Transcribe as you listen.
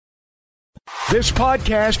This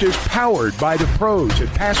podcast is powered by the pros at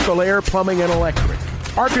Paschal Air Plumbing and Electric.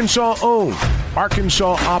 Arkansas owned,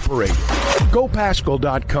 Arkansas operated.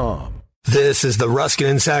 GoPaschal.com. This is the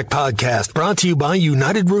Ruscin and Zach podcast, brought to you by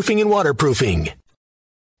United Roofing and Waterproofing.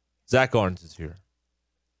 Zach Arns is here.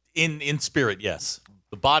 In spirit, yes.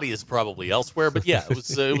 The body is probably elsewhere, but yeah, it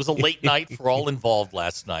was a late night for all involved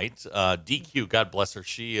last night. DQ, God bless her.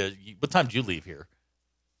 What time did you leave here?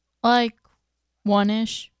 Like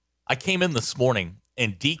 1-ish. I came in this morning,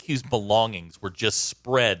 and DQ's belongings were just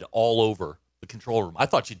spread all over the control room. I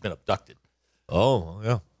thought she'd been abducted. Oh,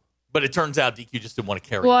 yeah. But it turns out DQ just didn't want to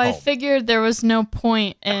carry Well, it home. I figured there was no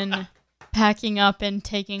point in packing up and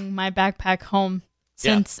taking my backpack home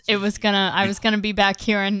since I was gonna be back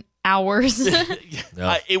here in hours.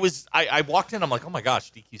 Yeah. I walked in, I'm like, oh my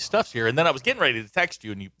gosh, DQ stuff's here. And then I was getting ready to text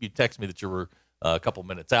you, and you texted me that you were a couple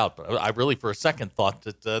minutes out. But I really, for a second, thought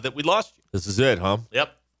that we lost you. This is it, huh?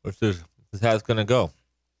 Yep. This is how it's going to go.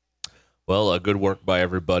 Well, good work by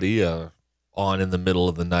everybody on in the middle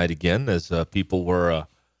of the night again as people were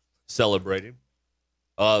celebrating.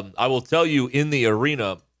 I will tell you, in the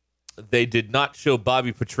arena, they did not show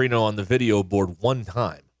Bobby Petrino on the video board one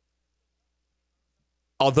time.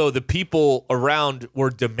 Although the people around were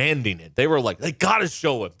demanding it. They were like, they got to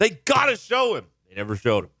show him. They got to show him. They never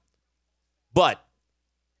showed him. But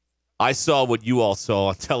I saw what you all saw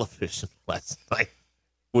on television last night,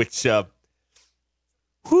 which,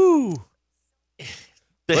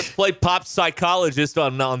 let's play pop psychologist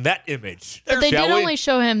on that image. But they did only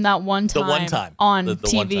show him that one time, on the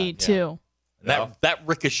TV, one time, too. That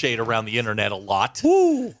ricocheted around the internet a lot.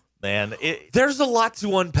 Woo. Man, there's a lot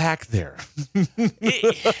to unpack there.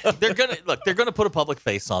 They're gonna put a public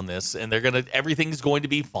face on this, and everything's going to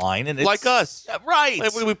be fine. And it's, like us, right?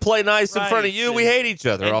 We play nice in front of you. We hate each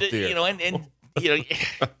other off the air.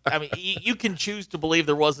 I mean, you can choose to believe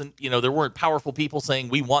there weren't powerful people saying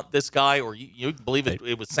we want this guy, or you believe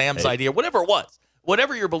it was Sam's idea, whatever it was,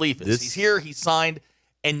 whatever your belief is. He's here, he's signed,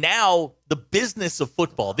 and now the business of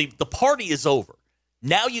football, the party is over.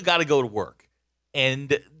 Now you got to go to work,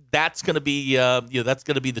 and that's going to be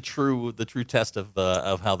the true test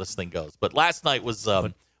of how this thing goes. But last night was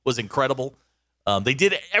incredible. They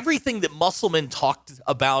did everything that Musselman talked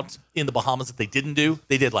about in the Bahamas that they didn't do.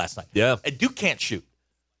 They did last night. Yeah, and Duke can't shoot.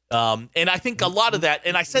 And I think a lot of that.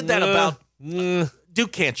 And I said that about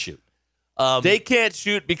Duke can't shoot. They can't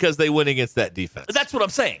shoot because they win against that defense. That's what I'm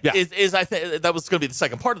saying. Yeah. I think that was going to be the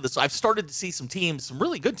second part of this. I've started to see some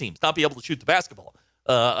really good teams, not be able to shoot the basketball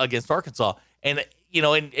against Arkansas. And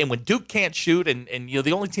and when Duke can't shoot, and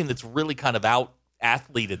the only team that's really kind of out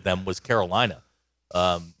athleted them was Carolina.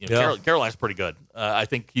 Carolina's pretty good. I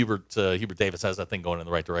think Hubert Davis has that thing going in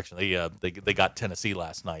the right direction. They got Tennessee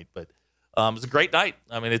last night, but it was a great night.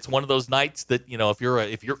 I mean, it's one of those nights that if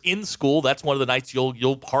you're in school, that's one of the nights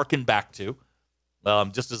you'll harken back to,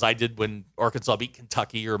 just as I did when Arkansas beat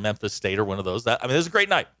Kentucky or Memphis State or one of those. It was a great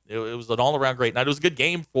night. It was an all around great night. It was a good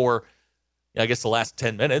game for, I guess, the last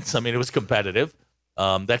 10 minutes. I mean, it was competitive.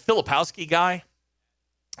 That Filipowski guy,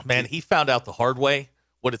 man, he found out the hard way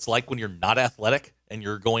what it's like when you're not athletic and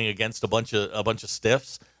you're going against a bunch of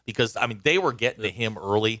stiffs, because they were getting to him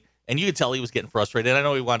early, and you could tell he was getting frustrated. I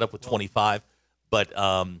know he wound up with 25, but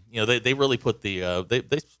they really put the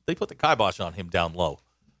they put the kibosh on him down low.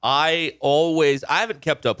 I haven't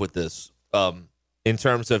kept up with this in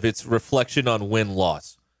terms of its reflection on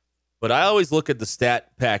win-loss, but I always look at the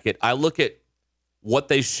stat packet. I look at what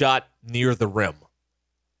they shot near the rim.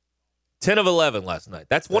 10 of 11 last night.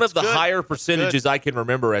 That's one of the higher percentages I can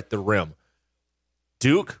remember at the rim.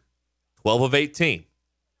 Duke, 12 of 18,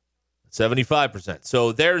 75%.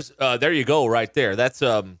 So there you go, right there. That's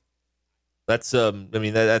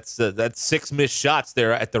 6 missed shots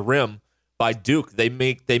there at the rim by Duke. They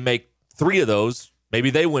make 3 of those.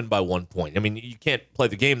 Maybe they win by 1 point. I mean, you can't play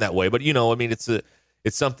the game that way, but it's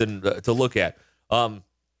something to look at.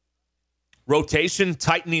 Rotation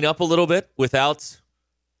tightening up a little bit without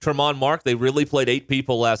Tremont Mark. They really played 8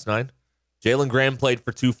 people last night. Jalen Graham played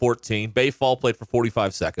for 2:14. Bayfall played for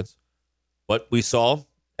 45 seconds. But we saw,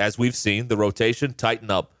 as we've seen, the rotation tighten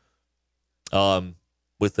up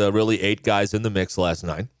with really 8 guys in the mix last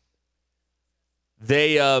night.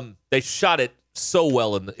 They shot it so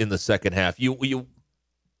well in the second half. You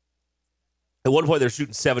at one point they're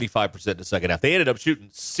shooting 75% in the second half. They ended up shooting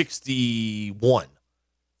 61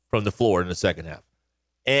 from the floor in the second half,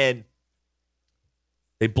 and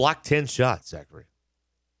they blocked 10 shots. Zachary,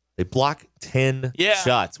 they blocked 10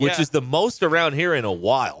 shots, which is the most around here in a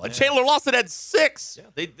while. And Chandler Lawson had 6.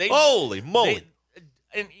 Yeah, they holy moly!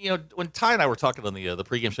 And when Ty and I were talking on the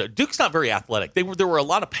pregame show, Duke's not very athletic. There were a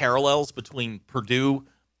lot of parallels between Purdue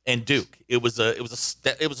and Duke. It was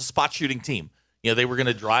a spot shooting team. They were going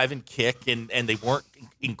to drive and kick, and they weren't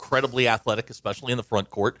incredibly athletic, especially in the front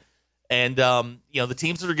court. And the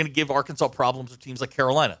teams that are going to give Arkansas problems are teams like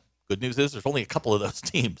Carolina. Good news is there's only a couple of those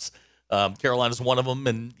teams. Carolina's one of them,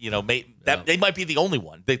 and they might be the only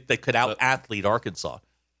one that could out-athlete Arkansas.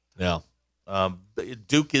 Yeah.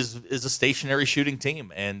 Duke is a stationary shooting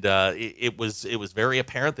team, and it was very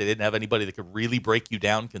apparent they didn't have anybody that could really break you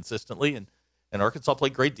down consistently, and Arkansas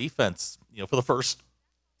played great defense, for the first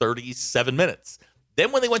 37 minutes.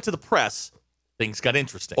 Then when they went to the press, things got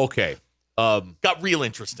interesting. Okay. Got real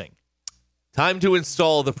interesting. Time to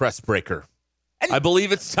install the press breaker. I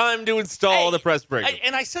believe it's time to install the press breaker.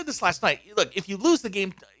 And I said this last night. Look, if you lose the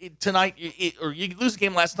game tonight or you lose the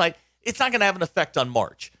game last night, it's not going to have an effect on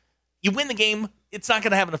March. You win the game, it's not going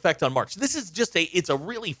to have an effect on March. This is just it's a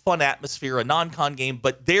really fun atmosphere, a non-con game,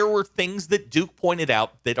 but there were things that Duke pointed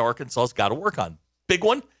out that Arkansas's got to work on. Big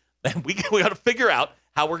one, and we got to figure out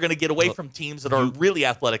how we're going to get away from teams that are really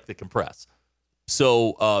athletic that can press.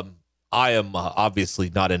 So I am obviously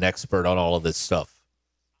not an expert on all of this stuff.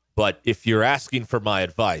 But if you're asking for my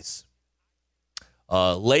advice,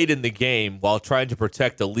 late in the game, while trying to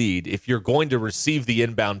protect a lead, if you're going to receive the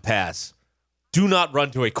inbound pass, do not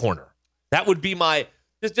run to a corner. That would be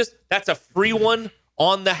that's a free one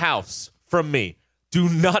on the house from me. Do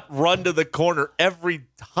not run to the corner. Every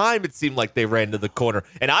time it seemed like they ran to the corner.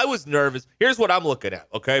 And I was nervous. Here's what I'm looking at,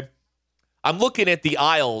 okay? I'm looking at the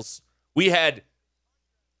aisles. We had,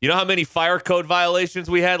 how many fire code violations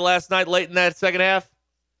we had last night late in that second half?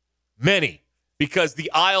 Many, because the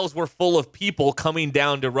aisles were full of people coming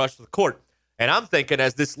down to rush the court. And I'm thinking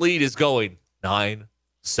as this lead is going 9,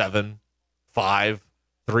 7, 5,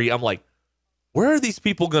 3, I'm like, where are these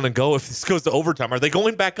people going to go if this goes to overtime? Are they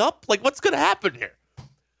going back up? Like, what's going to happen here?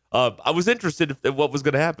 I was interested in what was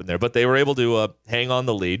going to happen there, but they were able to hang on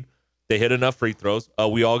the lead. They hit enough free throws.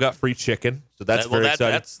 We all got free chicken, so that's very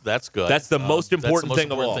exciting. That's good. That's the most important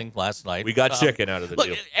thing of all. Thing last night. We got chicken out of the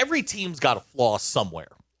deal. Every team's got a flaw somewhere.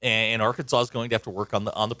 And Arkansas is going to have to work on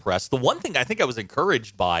the press. The one thing I think I was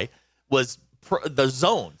encouraged by was the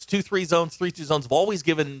zones. 2-3 zones, 3-2 zones have always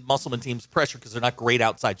given Musselman teams pressure because they're not great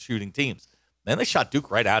outside shooting teams. Man, they shot Duke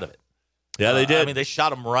right out of it. Yeah, they did. They shot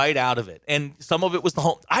them right out of it. And some of it was the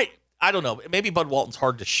home. I don't know. Maybe Bud Walton's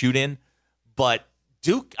hard to shoot in, but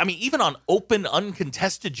Duke, even on open,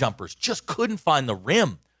 uncontested jumpers, just couldn't find the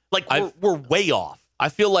rim. Like, we're way off. I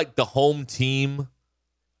feel like the home team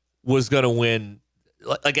was going to win.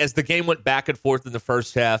 Like, as the game went back and forth in the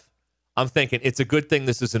first half, I'm thinking it's a good thing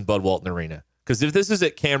this is in Bud Walton Arena. Because if this is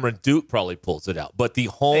at Cameron, Duke probably pulls it out. But the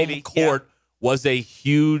home court was a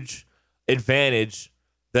huge advantage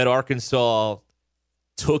that Arkansas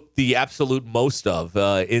took the absolute most of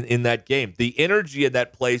in that game. The energy of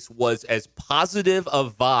that place was as positive a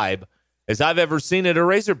vibe as I've ever seen at a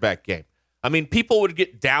Razorback game. People would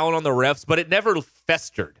get down on the refs, but it never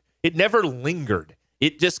festered. It never lingered.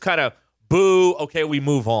 It just kind of, boo, okay, we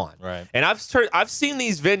move on. Right. And I've seen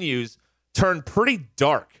these venues turn pretty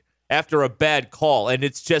dark after a bad call, and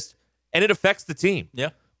it affects the team. Yeah.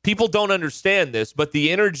 People don't understand this, but the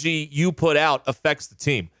energy you put out affects the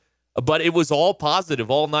team. But it was all positive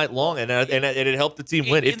all night long, and it helped the team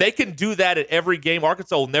win. If they can do that at every game,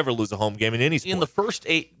 Arkansas will never lose a home game in any sport. In the first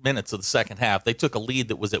 8 minutes of the second half, they took a lead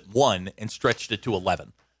that was at 1 and stretched it to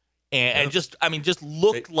 11. And just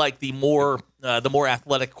looked like the more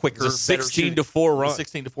athletic, quicker, 16-4 run.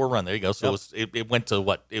 16-4 run. There you go. So it went to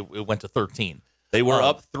what? It went to 13. They were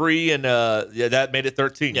up 3, and that made it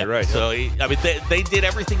 13. Yeah. You're right. So they did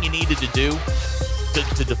everything you needed to do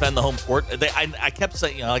to defend the home court. I kept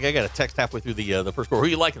saying, I got a text halfway through the first quarter. Who are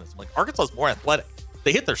you liking this? I'm like, Arkansas is more athletic.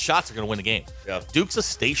 They hit their shots, they're going to win the game. Yeah. Duke's a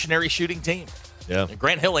stationary shooting team. Yeah. And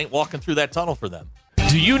Grant Hill ain't walking through that tunnel for them.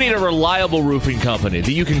 Do you need a reliable roofing company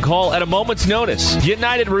that you can call at a moment's notice?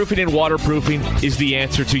 United Roofing and Waterproofing is the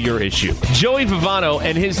answer to your issue. Joey Vivano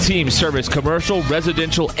and his team service commercial,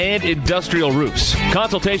 residential, and industrial roofs.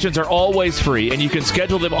 Consultations are always free, and you can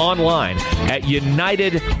schedule them online at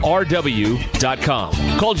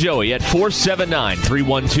unitedrw.com. Call Joey at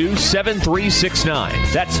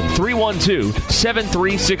 479-312-7369. That's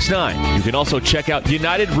 312-7369. You can also check out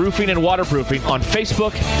United Roofing and Waterproofing on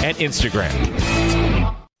Facebook and Instagram.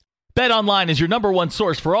 BetOnline is your number one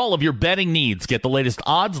source for all of your betting needs. Get the latest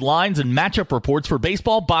odds, lines, and matchup reports for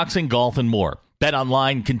baseball, boxing, golf, and more.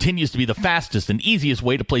 BetOnline continues to be the fastest and easiest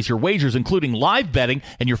way to place your wagers, including live betting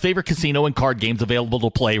and your favorite casino and card games available to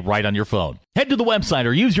play right on your phone. Head to the website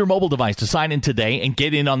or use your mobile device to sign in today and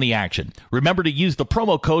get in on the action. Remember to use the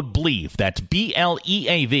promo code BLEAV, that's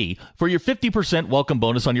BLEAV, for your 50% welcome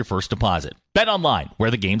bonus on your first deposit. BetOnline,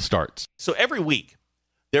 where the game starts. So every week,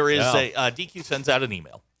 There is DQ sends out an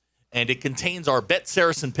email, and it contains our Bet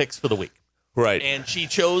Saracen picks for the week. Right. And she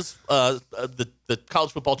chose the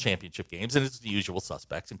college football championship games, and it's the usual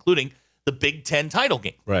suspects, including the Big Ten title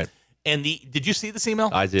game. Right. And did you see this email?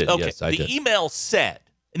 I did. Okay. Yes, I did. The email said,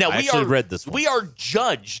 now I actually read this one. We are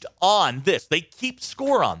judged on this. They keep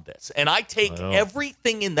score on this, and I take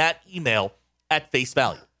everything in that email at face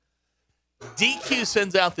value. DQ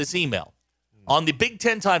sends out this email on the Big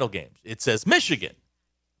Ten title games. It says Michigan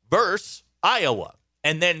versus Iowa,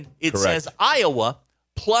 and then it says Iowa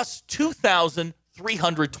plus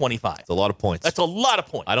 2,325. That's a lot of points. That's a lot of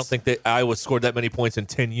points. I don't think that Iowa scored that many points in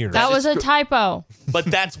 10 years. That was a typo. But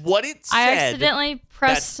that's what it said. I accidentally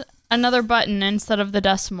pressed another button instead of the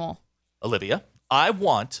decimal. Olivia, I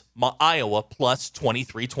want my Iowa plus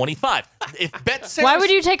 23-25. If Bet Saracen, Why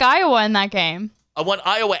would you take Iowa in that game? I want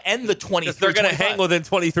Iowa and the 23. They're going to hang within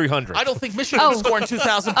 2,300. I don't think Michigan is scoring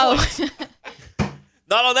 2,000 points.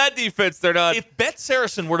 Not on that defense, they're not. If Bet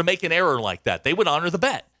Saracen were to make an error like that, they would honor the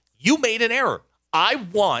bet. You made an error. I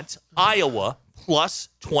want Iowa plus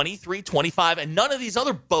 23-25, and none of these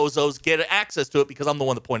other bozos get access to it because I'm the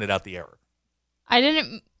one that pointed out the error. I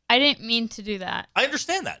didn't mean to do that. I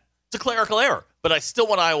understand that. It's a clerical error, but I still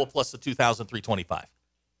want Iowa plus the 2,325.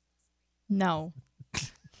 No.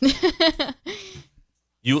 This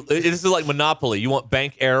is like Monopoly. You want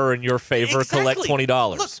bank error in your favor, collect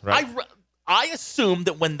 $20. Look, right? I assume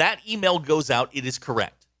that when that email goes out, it is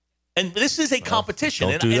correct. And this is a competition.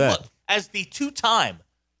 Don't do that. Look, as the two-time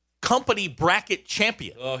company bracket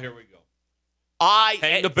champion, Oh, here we go.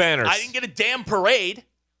 hang the banners. I didn't get a damn parade,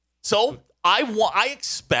 so I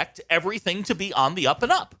expect everything to be on the up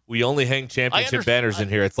and up. We only hang championship banners in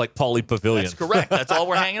here. It's like Pauly Pavilion. That's correct. That's all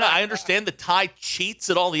we're hanging out. I understand that Ty cheats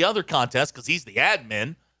at all the other contests because he's the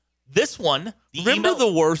admin. This one, Remember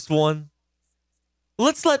the worst one?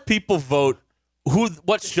 Let's let people vote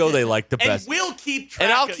what show they like the best. And we'll keep track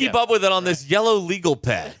And I'll of keep up with it on this yellow legal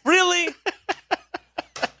pad. Really?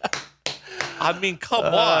 I mean, come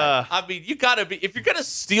on. I mean, you got to be, if you're going to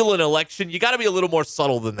steal an election, you got to be a little more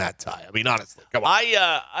subtle than that, Ty. I mean, honestly, come on.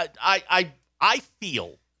 I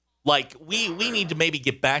feel like we need to maybe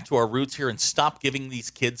get back to our roots here and stop giving these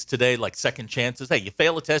kids today like second chances. Hey, you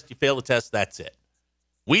fail a test, that's it.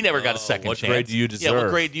 We never got a second chance. What grade do you deserve? Yeah,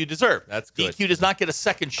 what grade do you deserve? That's good. DQ does not get a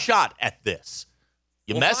second shot at this.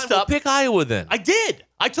 You messed fine, up. We'll pick Iowa then. I did.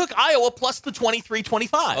 I took Iowa plus the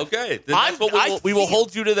 23-25. Okay. Then that's what we will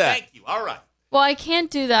hold you to that. Thank you. All right. Well, I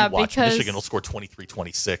can't do that Watch, because Michigan will score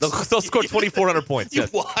 23-26. They'll score 2,400 points. You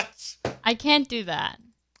yes. watch. I can't do that.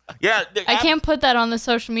 Yeah. I can't put that on the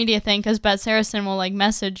social media thing because Bet Saracen will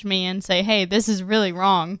message me and say, "Hey, this is really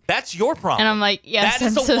wrong." That's your problem. And I'm like, "Yes,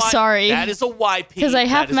 I'm so Y, sorry." That is a YP. Because I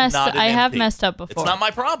have messed up before. It's not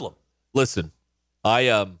my problem. Listen,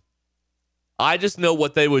 I just know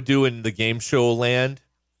what they would do in the game show land,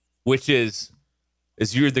 which is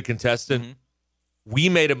you're the contestant. Mm-hmm. We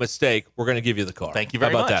made a mistake. We're going to give you the car. Thank you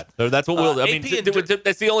very How about much. that? That's what we'll. I mean, AP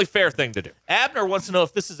that's the only fair thing to do. Abner wants to know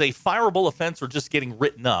if this is a fireable offense or just getting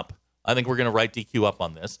written up. I think we're going to write DQ up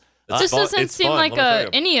on this. This doesn't seem fun. like Let me tell you.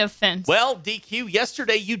 any offense. Well, DQ,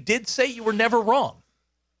 yesterday you did say you were never wrong.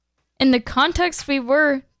 In the context we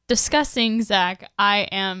were discussing, Zach, I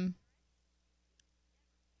am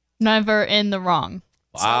never in the wrong.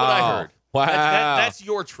 That's not what I heard. Wow. That's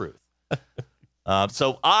your truth.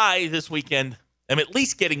 So I, this weekend, am at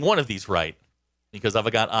least getting one of these right because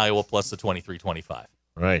I've got Iowa plus the 23-25.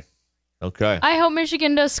 Right. Okay. I hope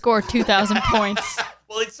Michigan does score 2,000 points.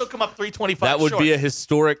 Well, they'd still come up 325 That would short. be a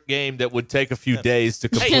historic game that would take a few days to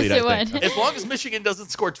complete. Yes, it I think. would. As long as Michigan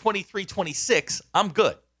doesn't score 23-26, I'm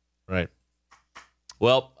good. Right.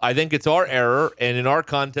 Well, I think it's our error, and in our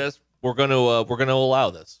contest, we're going to allow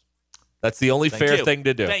this. That's the only fair thing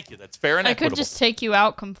to do. Thank you. That's fair and I equitable. could just take you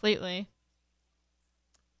out completely.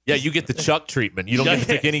 Yeah, you get the Chuck treatment. You don't get to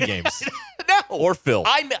pick any games. No. Or Phil.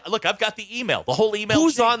 Look, I've got the email. The whole email.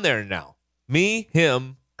 Who's chain. on there now? Me,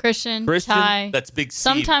 him. Christian, Ty. That's Big C.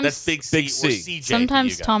 Sometimes- That's Big C. Big C. Or CJ.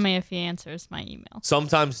 Sometimes for you guys. Tommy if he answers my email.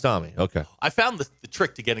 Sometimes Tommy. Okay. I found the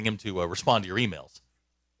trick to getting him to respond to your emails.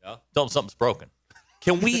 Yeah. Tell him something's broken.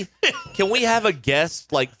 Can we have a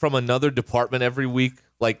guest like from another department every week?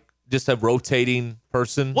 Like just a rotating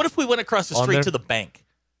person? What if we went across the On street there? to the bank?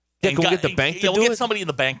 Yeah, and can we get the bank to we'll do get it? somebody in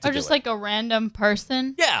the bank to Or do just it. like a random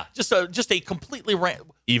person. Yeah, just a completely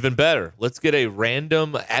random. Even better. Let's get a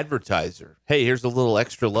random advertiser. Hey, here's a little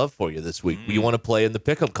extra love for you this week. You want to play in the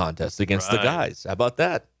pickup contest against the Right. guys. How about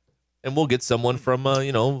that? And we'll get someone from,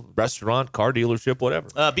 restaurant, car dealership,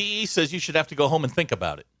 whatever. BE says you should have to go home and think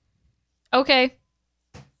about it. Okay.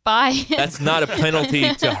 Bye. That's not a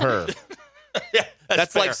penalty to her. Yeah,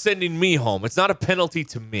 That's like sending me home. It's not a penalty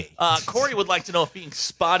to me. Corey would like to know if being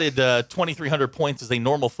spotted 2,300 points is a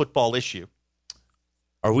normal football issue.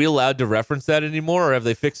 Are we allowed to reference that anymore, or have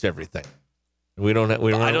they fixed everything? We don't. I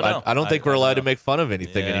don't know. I don't think we're allowed to make fun of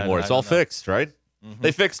anything anymore. It's all fixed, right? Mm-hmm.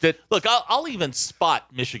 They fixed it. Look, I'll even spot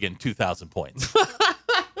Michigan 2,000 points.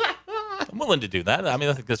 I'm willing to do that. I mean,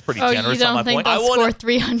 I think that's pretty generous on my point. I don't think they'll score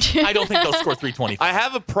 300. I don't think they'll score 325. I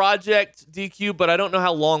have a project, DQ, but I don't know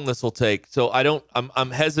how long this will take. So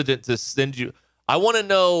I'm hesitant to send you. I want to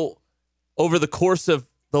know over the course of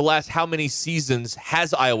the last how many seasons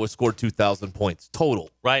has Iowa scored 2,000 points total?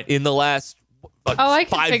 Right. In the last 5 years. I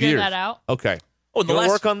can figure that out. Okay. Oh, in the you last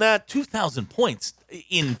work on that? 2,000 points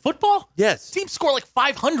in football? Yes. Teams score like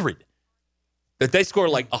 500. That they score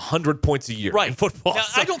like 100 points a year in football. Now,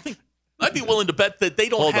 I don't think I'd be willing to bet that they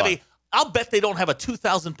don't have I'll bet they don't have a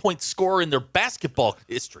 2,000 point score in their basketball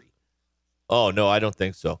history. Oh, no, I don't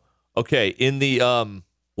think so. Okay, in the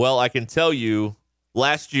well, I can tell you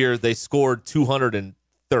last year they scored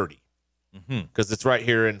 230. Because it's right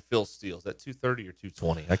here in Phil Steele. Is that 230 or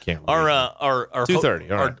 220? I can't remember. Our 230.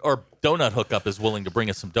 Our donut hookup is willing to bring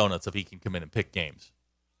us some donuts if he can come in and pick games.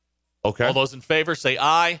 Okay. All those in favor say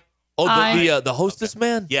aye. Oh, the hostess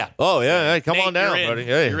man? Yeah. Oh, yeah. Hey, come Nate, on down, you're buddy.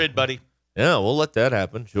 Hey. You're in, buddy. Yeah, we'll let that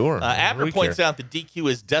happen. Sure. Abner points out the DQ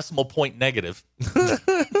is decimal point negative.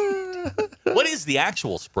 What is the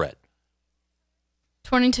actual spread?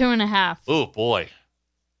 22.5. Oh, boy.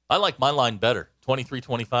 I like my line better.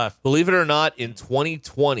 23-25. Believe it or not, in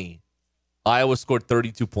 2020, Iowa scored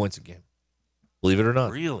 32 points a game. Believe it or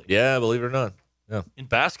not. Really? Yeah, believe it or not. Yeah. In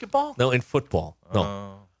basketball? No, in football.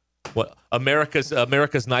 No. What? America's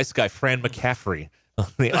nice guy, Fran McCaffrey, on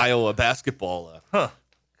the Iowa basketball.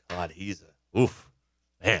 God, he's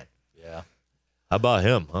man. Yeah. How about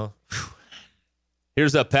him, huh?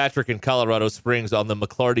 Here's Patrick in Colorado Springs on the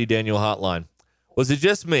McClarty Daniel hotline. Was it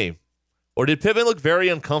just me, or did Pittman look very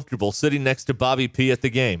uncomfortable sitting next to Bobby P at the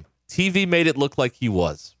game? TV made it look like he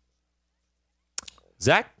was.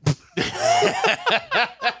 Zach?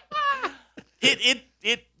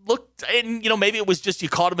 It looked, and maybe it was just you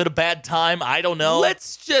caught him at a bad time. I don't know.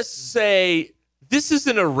 Let's just say this is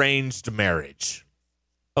an arranged marriage.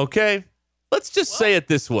 Okay? Let's just say it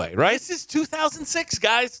this way, right? This is 2006,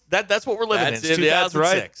 guys. That's what we're living in. It's 2006. Yeah, that's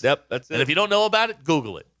right. Yep, that's it. And if you don't know about it,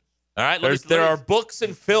 Google it. All right. There are books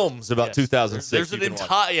and films about 2006.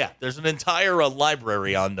 There's an entire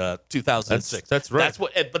library on 2006. That's right.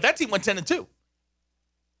 But that team went 10-2.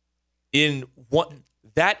 In what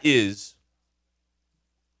that is,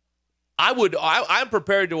 I'm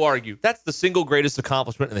prepared to argue that's the single greatest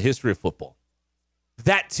accomplishment in the history of football.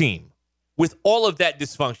 That team, with all of that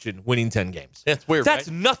dysfunction, winning 10 games. That's weird. That's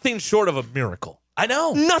right? nothing short of a miracle. I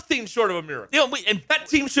know. Nothing short of a miracle. And that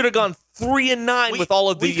team should have gone 3-9 with all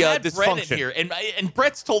of the dysfunction. Brett in here, and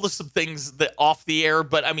Brett's told us some things that off the air,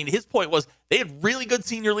 but I mean, his point was they had really good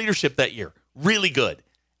senior leadership that year, really good,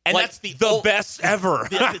 and like that's the best ever.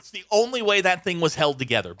 It's the only way that thing was held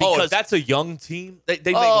together. Because that's a young team. They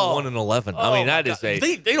make 1-11. I mean, that is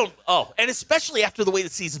they don't. Oh, and especially after the way the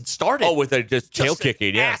season started. Oh, with just tail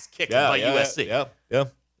kicking, ass kicking by USC. Yeah.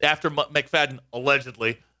 After McFadden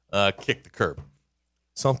allegedly kicked the curb.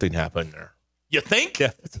 Something happened there. You think?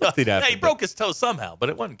 Yeah, something happened. He broke his toe somehow, but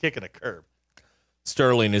it wasn't kicking a curb.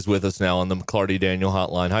 Sterling is with us now on the McClarty Daniel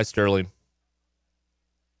hotline. Hi, Sterling.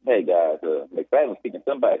 Hey, guys. McFadden's kicking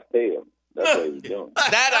somebody's tail. That's what he's doing.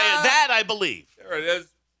 That I believe. There it is.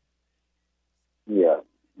 Yeah.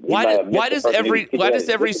 Why does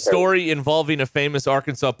every story involving a famous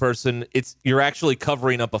Arkansas person, you're actually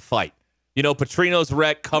covering up a fight? Petrino's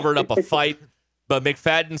wreck covered up a fight. But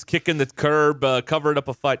McFadden's kicking the curb, covered up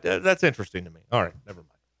a fight. That's interesting to me. All right, never mind.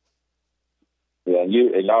 Yeah,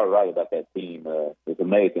 and y'all are right about that team. It's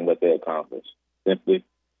amazing what they accomplished. Simply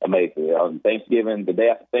amazing. On Thanksgiving, the day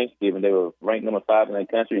after Thanksgiving, they were ranked number 5 in the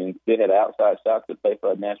country and still had an outside shot to play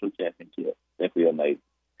for a national championship. Simply amazing.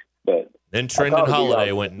 But then Trendon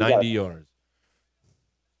Holiday went 90 yards.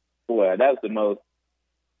 Well, that was the most.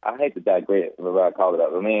 I hate to digress whenever I call it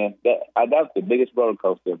up, but man, that was the biggest roller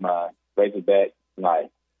coaster of my Razorback life.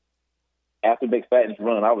 After McFadden's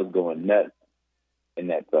run, I was going nuts in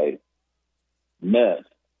that place. Nuts.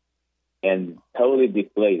 And totally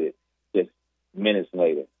deflated just minutes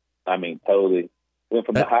later. I mean, totally. Went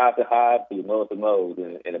from the high to high to the low to low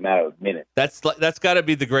in a matter of minutes. That's got to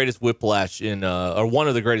be the greatest whiplash or one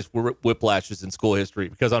of the greatest whiplashes in school history,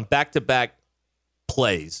 because on back-to-back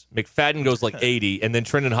plays, McFadden goes like 80, and then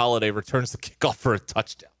Trendon Holiday returns the kickoff for a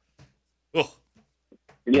touchdown. Ugh.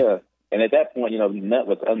 Yeah. And at that point, Nutt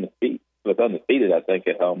was undefeated, I think,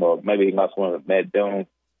 at home, or maybe he lost one of Matt Jones.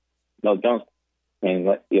 No, Jones.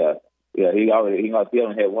 And yeah, Yeah, he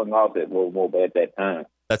only had one loss at Mobile at that time.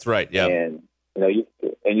 That's right. Yeah. And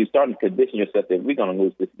you start to condition yourself that we're going to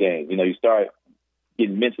lose this game. You start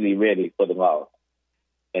getting mentally ready for the loss,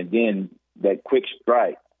 and then that quick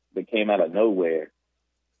strike that came out of nowhere.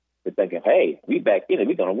 They're thinking, "Hey, we back in it.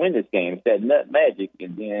 We're going to win this game." It's that nut magic,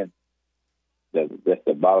 and then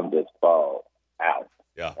the bottom just falls out.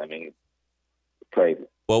 Yeah. I mean, it's crazy.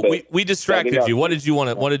 Well, but we distracted you. What did you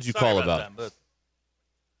want? What did you call about?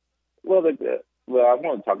 Well, I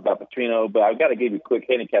want to talk about Petrino, but I've got to give you a quick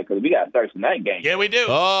handicap because we got a Thursday night game. Yeah, we do.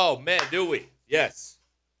 Oh, man, do we? Yes.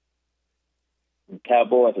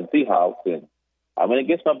 Cowboys and Seahawks. And I went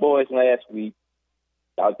against my boys last week.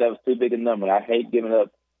 I thought that was too big a number. I hate giving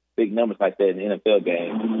up big numbers like that in the NFL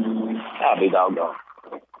game. I'll be doggone.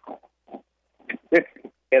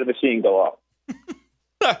 Had a machine go off.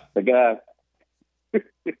 The guy,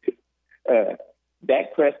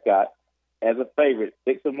 Dak Prescott, as a favorite,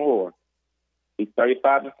 6 or more. He's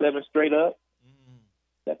 35-7 straight up.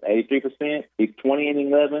 That's 83%. He's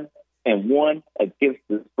 20-11 and 1 against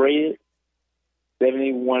the spread,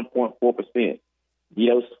 71.4%.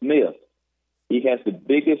 Geno Smith, he has the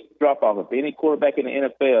biggest drop off of any quarterback in the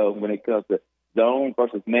NFL when it comes to zone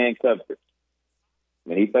versus man coverage.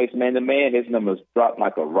 When he faced man-to-man, his numbers dropped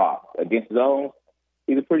like a rock. Against zones,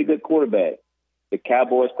 he's a pretty good quarterback. The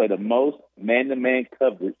Cowboys play the most man-to-man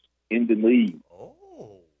coverage in the league.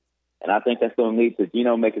 And I think that's going to lead to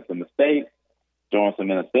Geno making some mistakes, throwing some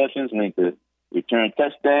interceptions, leading to return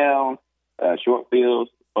touchdowns, short fields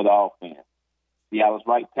for the offense. Seattle's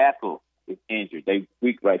right tackle is injured. They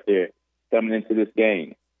weak right there coming into this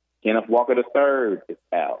game. Kenneth Walker III is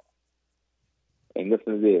out. And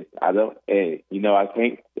listen to this. I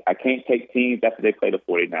can't take teams after they play the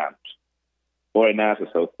 49ers. 49ers are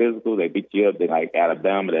so physical. They beat you up. They're like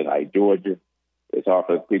Alabama. They're like Georgia. It's hard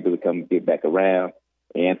for people to come get back around.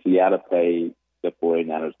 And Seattle played the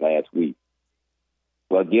 49ers last week.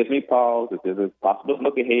 Well, it gives me pause if there's a possible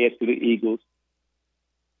look ahead to the Eagles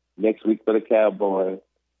next week for the Cowboys.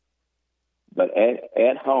 But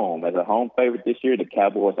at home, as a home favorite this year, the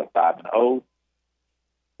Cowboys are 5-0.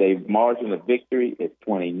 Their margin of victory is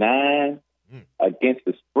 29. Against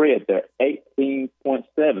the spread, they're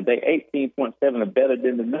 18.7. They 18.7 are better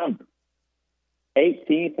than the number.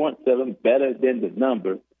 18.7 better than the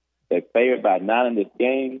number. They're favored by 9 in this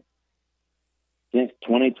game. Since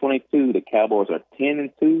 2022, the Cowboys are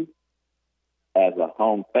 10-2 as a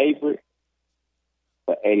home favorite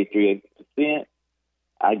for 83%.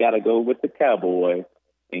 I got to go with the Cowboys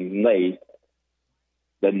and lay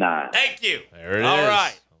the 9. Thank you. There it is. All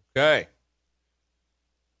right. Okay.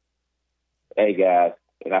 Hey, guys,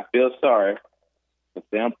 and I feel sorry for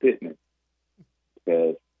Sam Pittman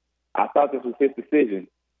because I thought this was his decision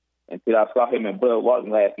until I saw him and Bud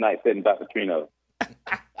Walton last night sitting about Petrino.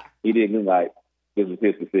 He didn't look like this was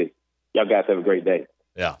his decision. Y'all guys have a great day.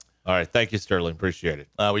 Yeah. All right. Thank you, Sterling. Appreciate it.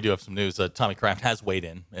 We do have some news. Tommy Kraft has weighed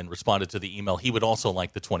in and responded to the email. He would also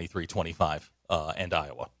like the 23-25 and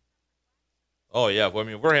Iowa. Oh, yeah. Well, I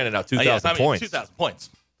mean, we're handing out 2,000 points. 2,000 points.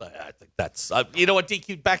 I think that's you know what,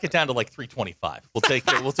 DQ, back it down to like 325. We'll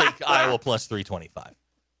take Iowa plus 325.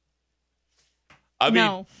 I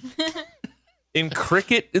mean, in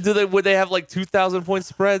cricket, would they have like 2,000 point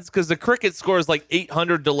spreads? Because the cricket score is like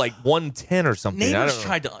 800 to like 110 or something. Neighbors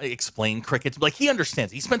tried to explain cricket. Like, he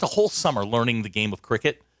understands. He spent a whole summer learning the game of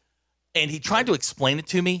cricket, and he tried to explain it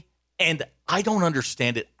to me, and I don't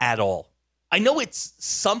understand it at all. I know it's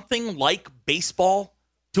something like baseball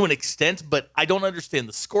to an extent, but I don't understand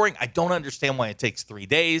the scoring. I don't understand why it takes 3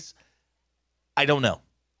 days. I don't know.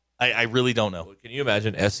 I really don't know. Can you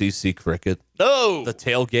imagine SEC cricket? No. The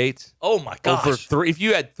tailgate? Oh, my gosh. If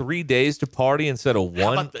you had 3 days to party instead of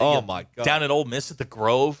one, my God. Down at Ole Miss at the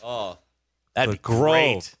Grove. Oh, that'd be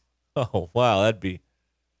great. Oh, wow. That'd be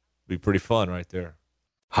pretty fun right there.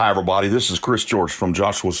 Hi, everybody. This is Chris George from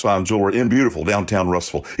Joshua's Fine Jewelry in beautiful downtown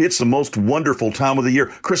Russellville. It's the most wonderful time of the year.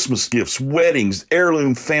 Christmas gifts, weddings,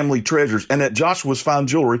 heirloom family treasures. And at Joshua's Fine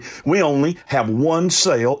Jewelry, we only have one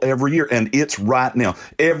sale every year, and it's right now.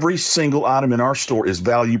 Every single item in our store is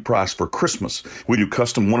value priced for Christmas. We do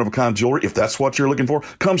custom one-of-a-kind jewelry. If that's what you're looking for,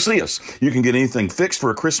 come see us. You can get anything fixed for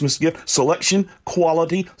a Christmas gift. Selection,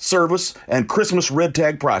 quality, service, and Christmas red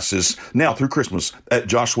tag prices now through Christmas at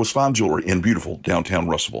Joshua's Fine Jewelry in beautiful downtown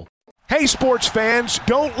Russellville. Hey, sports fans,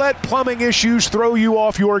 don't let plumbing issues throw you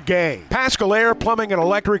off your game. Paschal Air Plumbing and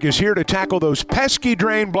Electric is here to tackle those pesky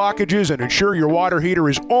drain blockages and ensure your water heater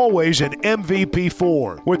is always in MVP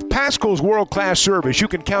form. With Paschal's world-class service, you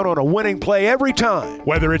can count on a winning play every time.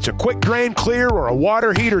 Whether it's a quick drain clear or a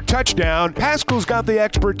water heater touchdown, Paschal's got the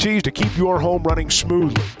expertise to keep your home running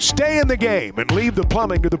smoothly. Stay in the game and leave the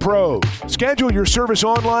plumbing to the pros. Schedule your service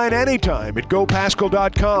online anytime at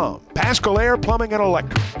gopaschal.com. Paschal Air Plumbing and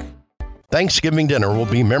Electric. Thanksgiving dinner will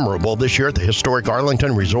be memorable this year at the historic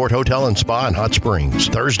Arlington Resort Hotel and Spa in Hot Springs.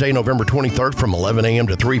 Thursday, November 23rd from 11 a.m.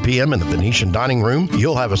 to 3 p.m. in the Venetian Dining Room.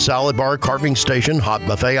 You'll have a salad bar, carving station, hot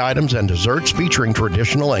buffet items, and desserts featuring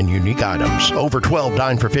traditional and unique items. Over 12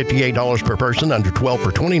 dine for $58 per person, under 12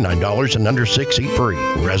 for $29, and under 6 eat free.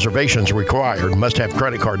 Reservations required. Must have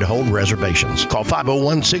credit card to hold reservations. Call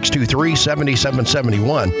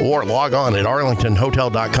 501-623-7771 or log on at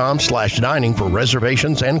arlingtonhotel.com/dining for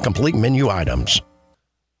reservations and complete menu items.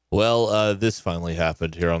 Well, this finally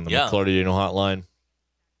happened here on the McClarty Hotline.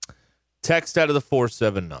 Text out of the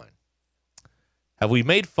 479. Have we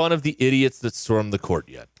made fun of the idiots that stormed the court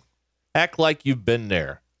yet? Act like you've been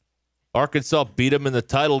there. Arkansas beat them in the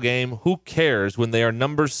title game. Who cares when they are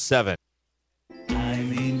number 7? I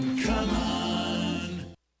mean, come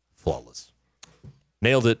on. Flawless.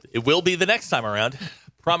 Nailed it. It will be the next time around.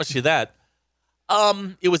 Promise you that.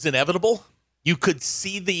 It was inevitable. You could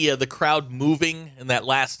see the crowd moving in that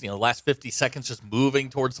last 50 seconds, just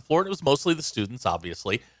moving towards the floor. And it was mostly the students,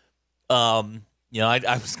 obviously. I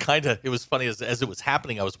was it was funny as it was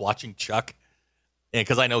happening. I was watching Chuck,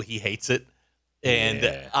 because I know he hates it, and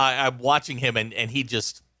I'm watching him, and he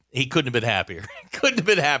couldn't have been happier. Couldn't have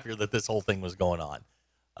been happier that this whole thing was going on.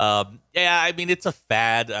 I mean, it's a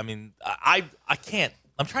fad. I mean, I can't.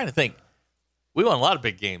 I'm trying to think. We won a lot of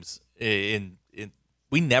big games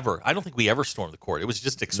I don't think we ever stormed the court. It was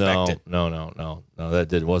just expected. No.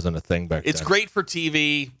 That wasn't a thing back then. It's great for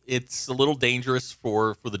TV. It's a little dangerous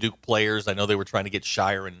for the Duke players. I know they were trying to get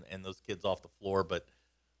Shire and those kids off the floor, but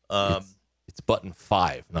it's button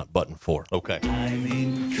 5, not button 4. Okay. I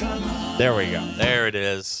mean, come on. There we go. There it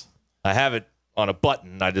is. I have it on a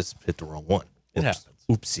button. I just hit the wrong one. It happens.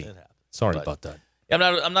 Oopsie. It happens. Sorry about that.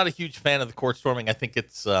 I'm not a huge fan of the court storming. I think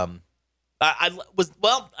it's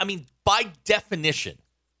by definition,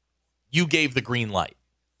 you gave the green light.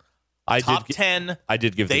 Top 10. I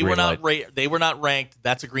did give the green light. They were not ranked.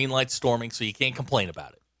 That's a green light storming, so you can't complain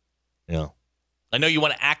about it. Yeah. I know you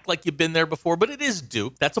want to act like you've been there before, but it is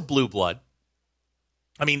Duke. That's a blue blood.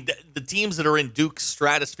 I mean, the teams that are in Duke's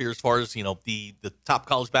stratosphere as far as, the top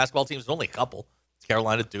college basketball teams, there's only a couple. It's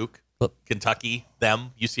Carolina, Duke, Kentucky,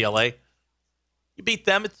 them, UCLA. You beat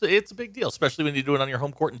them, it's a big deal, especially when you do it on your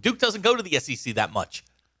home court. And Duke doesn't go to the SEC that much.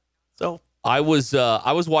 So I was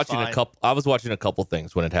watching a couple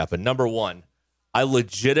things when it happened. Number one, I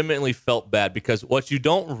legitimately felt bad because what you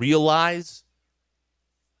don't realize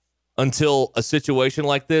until a situation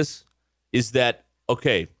like this is that,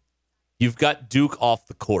 okay, you've got Duke off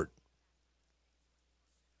the court.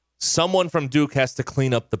 Someone from Duke has to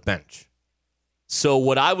clean up the bench. So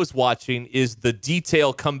what I was watching is the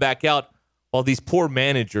detail come back out while these poor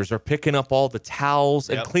managers are picking up all the towels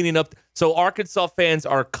and cleaning up. So Arkansas fans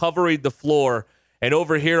are covering the floor, and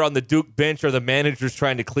over here on the Duke bench are the managers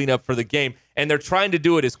trying to clean up for the game. And they're trying to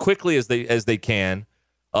do it as quickly as they can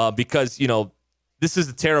because, this is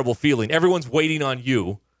a terrible feeling. Everyone's waiting on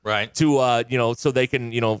you. Right. To, so they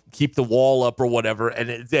can, keep the wall up or whatever. And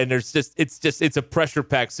it's a pressure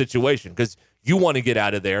packed situation because you want to get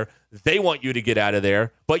out of there. They want you to get out of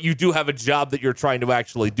there, but you do have a job that you're trying to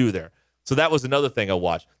actually do there. So that was another thing I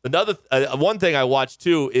watched. Another one thing I watched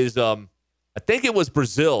too is I think it was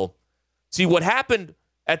Brazil. See, what happened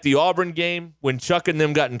at the Auburn game when Chuck and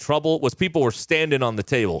them got in trouble was people were standing on the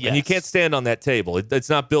table. Yes. And you can't stand on that table.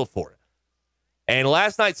 It's not built for it. And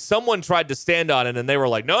last night, someone tried to stand on it, and they were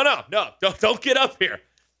like, no, don't get up here.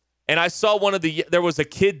 And I saw there was a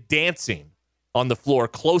kid dancing on the floor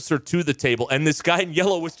closer to the table, and this guy in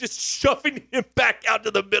yellow was just shoving him back out to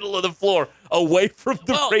the middle of the floor, away from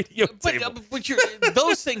the radio table. But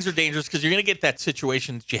those things are dangerous because you're going to get that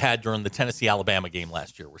situation that you had during the Tennessee-Alabama game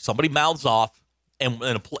last year where somebody mouths off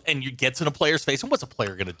and you gets in a player's face. And what's a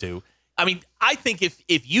player going to do? I mean, I think if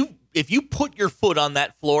you put your foot on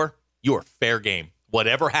that floor, you are fair game.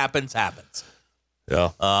 Whatever happens, happens.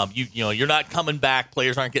 Yeah. You're not coming back.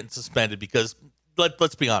 Players aren't getting suspended because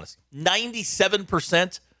let's be honest.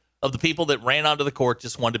 97% of the people that ran onto the court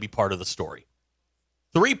just wanted to be part of the story.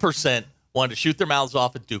 3% wanted to shoot their mouths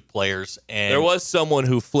off at Duke players. And there was someone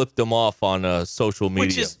who flipped them off on social media.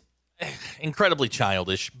 Which is incredibly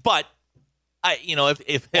childish. But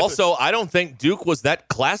if also, I don't think Duke was that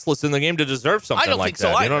classless in the game to deserve something like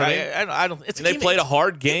that. So. You know what I mean? I don't. It's they played a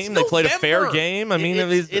hard game. They played a fair game. I mean,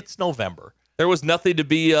 it's November. There was nothing to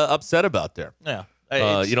be upset about there. Yeah.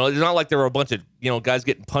 It's not like there were a bunch of guys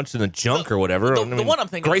getting punched in the junk or whatever. The one I'm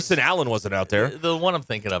thinking Grayson Allen wasn't out there. The one I'm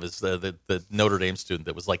thinking of is the Notre Dame student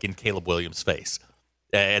that was like in Caleb Williams' face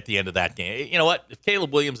at the end of that game. You know what? If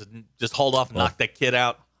Caleb Williams had just hauled off and knocked that kid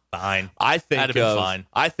out, fine. That'd have been fine.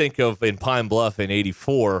 I think of in Pine Bluff in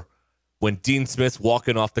 '84 when Dean Smith's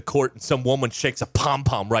walking off the court and some woman shakes a pom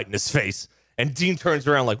pom right in his face. And Dean turns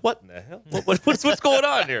around like, what in the hell? What's going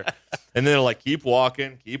on here? And then they're like, keep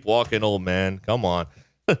walking, old man. Come on.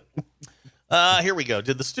 Here we go.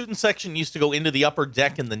 Did the student section used to go into the upper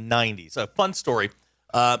deck in the 90s? A fun story.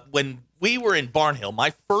 When we were in Barnhill,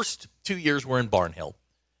 my first 2 years were in Barnhill,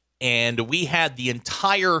 and we had the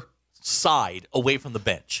entire side away from the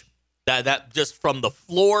bench. That just from the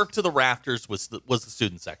floor to the rafters was the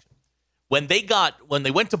student section. When they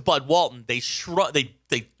went to Bud Walton, they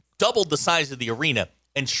doubled the size of the arena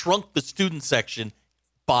and shrunk the student section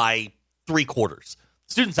by 3/4.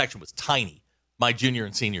 Student section was tiny my junior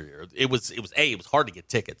and senior year. It was hard to get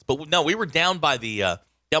tickets, but no, we were down by the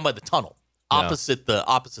tunnel opposite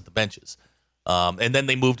the benches, and then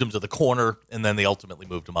they moved them to the corner, and then they ultimately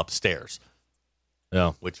moved them upstairs.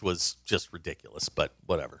 Yeah, which was just ridiculous, but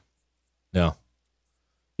whatever. Yeah.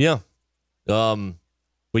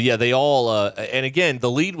 But yeah, they all, and again, the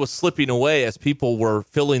lead was slipping away as people were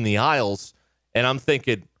filling the aisles. And I'm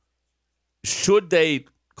thinking, should they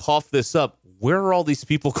cough this up? Where are all these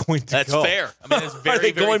people going to go? That's fair. I mean, it's very, are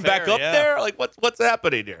they very going fair, back up there? Like, what's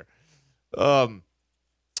happening here?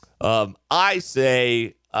 I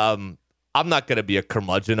say, I'm not going to be a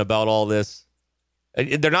curmudgeon about all this.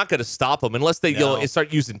 They're not going to stop them unless they go and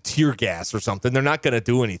start using tear gas or something. They're not going to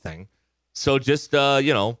do anything. So just, let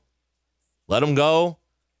them go.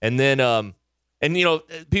 And then,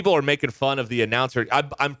 people are making fun of the announcer.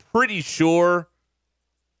 I'm pretty sure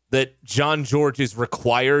that John George is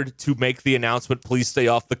required to make the announcement, please stay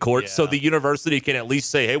off the court, so the university can at least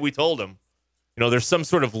say, hey, we told him. There's some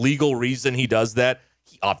sort of legal reason he does that.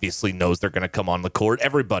 He obviously knows they're going to come on the court.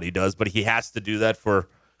 Everybody does, but he has to do that for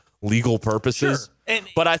legal purposes. Sure.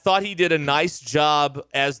 But I thought he did a nice job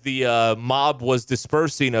as the mob was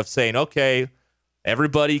dispersing of saying, okay,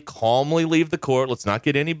 everybody calmly leave the court. Let's not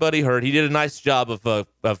get anybody hurt. He did a nice job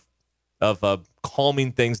of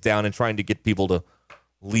calming things down and trying to get people to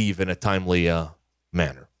leave in a timely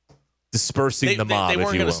manner. Dispersing the mob, They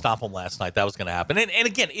weren't going to stop them last night. That was going to happen. And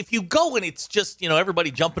again, if you go and it's just,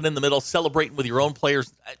 everybody jumping in the middle, celebrating with your own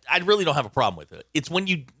players, I really don't have a problem with it. It's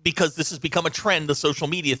because this has become a trend, the social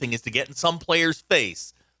media thing is to get in some player's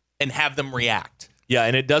face and have them react. Yeah,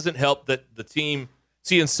 and it doesn't help that the team,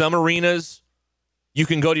 in some arenas, you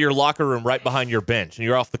can go to your locker room right behind your bench, and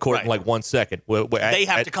you're off the court in like 1 second. They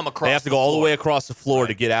have to come across. They have to go all the way across the floor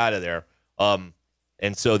to get out of there.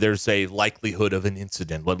 And so there's a likelihood of an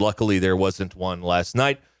incident. But luckily, there wasn't one last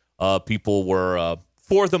night. People were,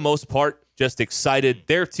 for the most part, just excited.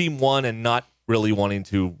 Their team won and not really wanting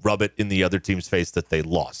to rub it in the other team's face that they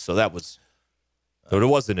lost. So there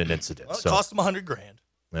wasn't an incident. Well, it cost them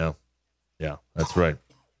 $100,000. Yeah, that's right.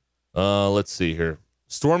 Let's see here.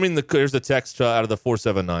 Here's the text out of the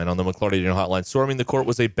 479 on the McLaurin hotline. Storming the court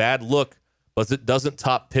was a bad look, but it doesn't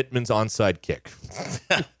top Pittman's onside kick.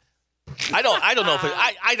 I don't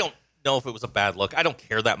know if it was a bad look. I don't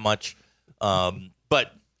care that much.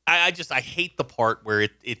 But I hate the part where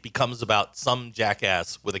it becomes about some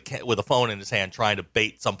jackass with a phone in his hand trying to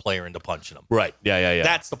bait some player into punching him. Right. Yeah.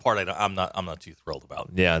 That's the part I'm not too thrilled about.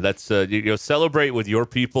 Yeah, that's celebrate with your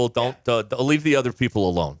people. Don't leave the other people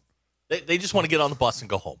alone. They just want to get on the bus and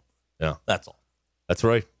go home. Yeah. That's all. That's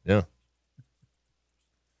right. Yeah.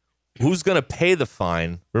 Who's going to pay the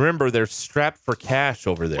fine? Remember, they're strapped for cash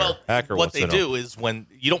over there. Well, what they do is when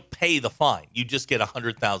you don't pay the fine, you just get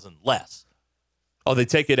 $100,000 less. Oh, they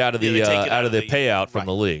take it out of the payout from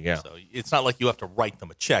the league. Yeah. So it's not like you have to write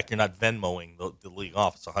them a check. You're not Venmoing the league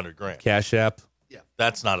office $100,000. Cash app. Yeah,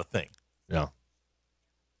 that's not a thing. Yeah.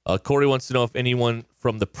 Corey wants to know if anyone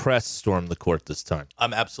from the press stormed the court this time.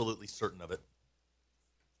 I'm absolutely certain of it.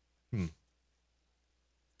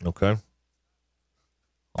 Okay.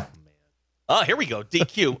 Here we go.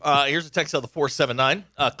 DQ. Here's a text out of the 479.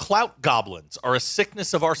 Clout goblins are a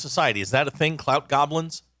sickness of our society. Is that a thing? Clout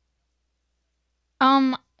goblins?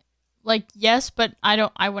 Yes, but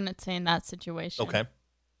I wouldn't say in that situation. Okay.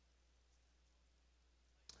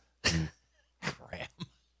 Graham.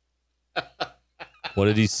 What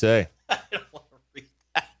did he say? I don't want to read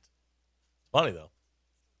that. It's funny though.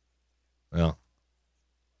 Yeah.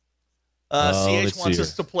 CH wants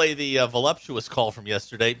us to play the voluptuous call from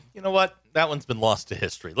yesterday. You know what? That one's been lost to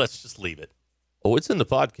history. Let's just leave it. Oh, it's in the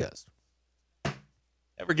podcast.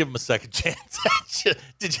 Ever give him a second chance?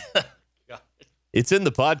 Did you? It's in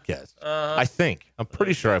the podcast. I think. I'm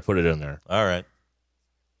pretty sure I put it in there. All right.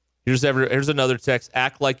 Here's another text.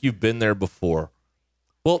 Act like you've been there before.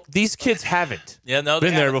 Well, these kids haven't been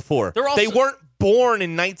there before. They weren't born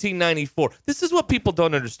in 1994. This is what people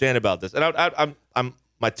don't understand about this. And I'm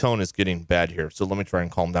my tone is getting bad here, so let me try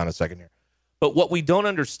and calm down a second here. But what we don't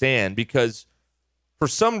understand, because for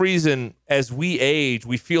some reason, as we age,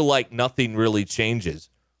 we feel like nothing really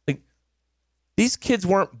changes. Like, these kids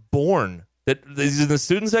weren't born. These in the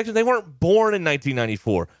student section, they weren't born in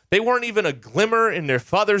 1994. They weren't even a glimmer in their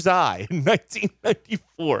father's eye in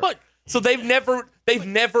 1994. But, so they've never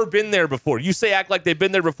been there before. You say act like they've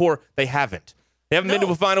been there before. They havened. They haven't been to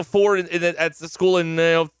a Final Four at the school in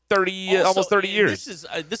 30, almost 30 years.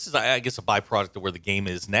 This is, I guess, a byproduct of where the game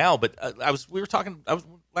is now. But we were talking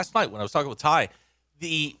last night when I was talking with Ty.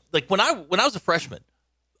 When I was a freshman,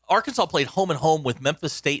 Arkansas played home and home with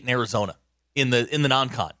Memphis State and Arizona in the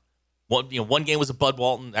non-con. One game was at Bud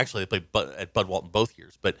Walton. Actually, they played at Bud Walton both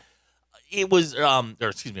years, but it was over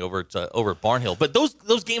at Barnhill. But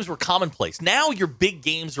those games were commonplace. Now your big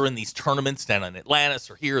games are in these tournaments down in Atlantis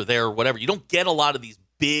or here or there or whatever. You don't get a lot of these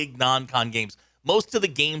big non-con games. Most of the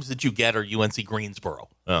games that you get are UNC Greensboro.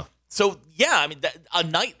 Oh. So yeah, I mean a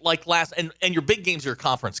night like last, and your big games are your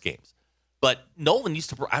conference games. But Nolan used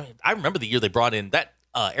to. I mean, I remember the year they brought in that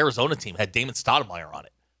Arizona team had Damon Stoudemire on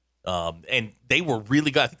it. And they were really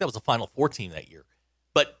good. I think that was a Final Four team that year.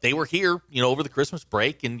 But they were here, over the Christmas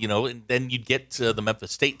break, and and then you'd get to the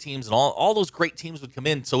Memphis State teams, and all those great teams would come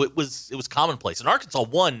in. So it was commonplace. And Arkansas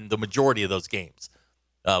won the majority of those games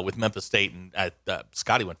with Memphis State, and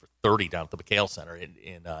Scotty went for 30 down at the McHale Center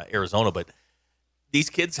in Arizona. But these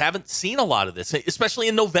kids haven't seen a lot of this, especially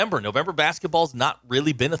in November. November basketball's not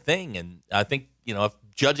really been a thing, and I think if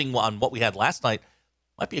judging on what we had last night,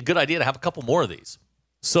 might be a good idea to have a couple more of these.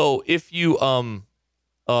 So if you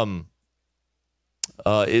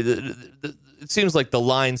it seems like the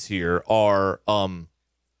lines here are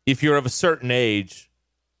if you're of a certain age,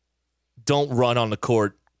 don't run on the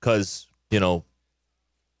court because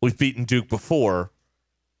we've beaten Duke before,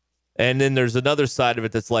 and then there's another side of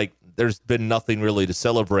it that's like there's been nothing really to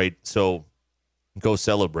celebrate, so go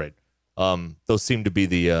celebrate. Those seem to be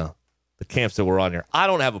the camps that we're on here. I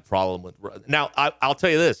don't have a problem with now. I'll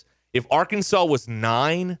tell you this. If Arkansas was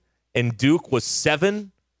 9 and Duke was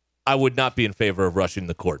 7, I would not be in favor of rushing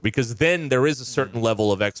the court, because then there is a certain level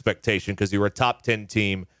of expectation because you're a top 10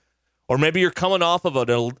 team, or maybe you're coming off of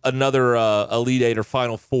another Elite Eight or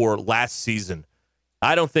Final Four last season.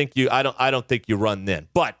 I don't think you run then.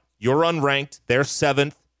 But you're unranked. They're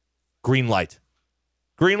 7th. Green light.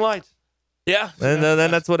 Yeah, and then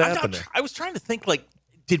that's what happened. I was trying to think,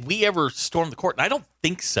 did we ever storm the court? And I don't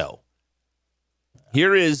think so.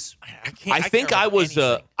 Here is, I think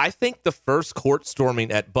the first court storming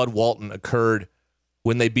at Bud Walton occurred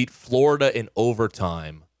when they beat Florida in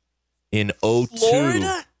overtime in 2002.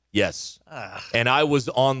 Florida? Yes. And I was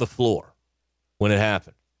on the floor when it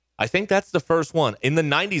happened. I think that's the first one. In the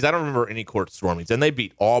 90s, I don't remember any court stormings. And they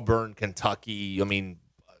beat Auburn, Kentucky. I mean,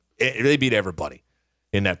 they beat everybody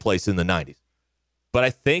in that place in the 90s. But I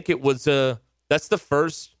think it was, that's the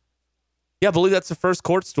first, I believe that's the first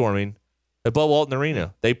court storming at Bud Walton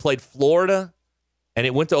Arena. They played Florida, and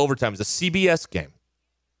it went to overtime. It was a CBS game.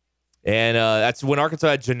 And that's when Arkansas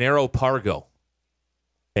had Gennaro Pargo.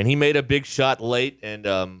 And he made a big shot late, and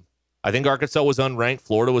I think Arkansas was unranked.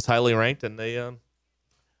 Florida was highly ranked, and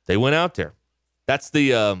they went out there. That's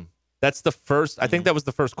the first. I think that was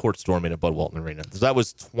the first court storming at Bud Walton Arena. That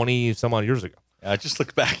was 20-some-odd years ago. I just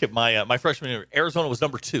looked back at my freshman year. Arizona was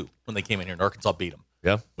number 2 when they came in here, and Arkansas beat them.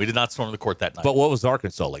 Yeah, we did not storm the court that night. But what was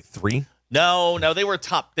Arkansas, like 3? No, they were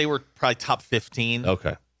top. They were probably top 15.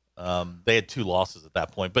 Okay. They had 2 losses at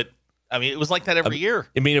that point, but I mean, it was like that every year.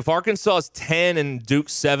 I mean, if Arkansas is 10 and Duke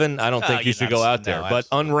 7, I don't think you should go out there. But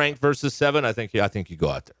unranked versus 7, I think you go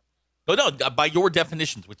out there. No, by your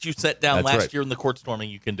definitions, which you set down last year in the court storming,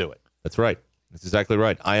 you can do it. That's right. That's exactly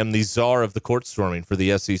right. I am the czar of the court storming for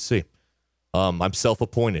the SEC. I'm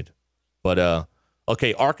self-appointed. But,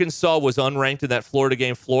 okay, Arkansas was unranked in that Florida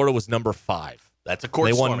game. Florida was number 5. That's a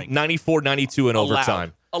court storming. They won 94-92 in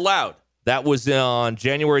overtime. Allowed. That was on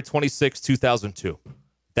January 26, 2002.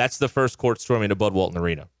 That's the first court storming at Bud Walton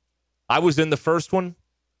Arena. I was in the first one.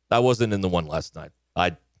 I wasn't in the one last night.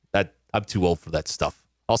 I'm too old for that stuff.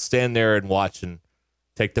 I'll stand there and watch and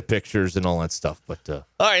take the pictures and all that stuff. But all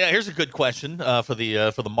right, now here's a good question for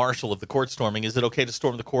the marshal of the court storming. Is it okay to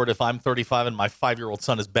storm the court if I'm 35 and my 5-year-old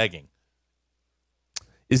son is begging?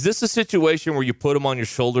 Is this a situation where you put him on your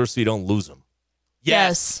shoulder so you don't lose him?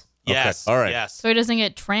 Yes. Yes. Okay. All right. Yes. So he doesn't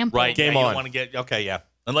get trampled. Right. Game You on. don't want to get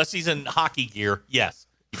unless he's in hockey gear. Yes.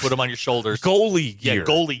 You put him on your shoulders. Goalie gear. Yeah,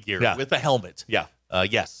 goalie gear with a helmet. Yeah.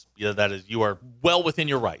 Yes. Yeah, that is. You are well within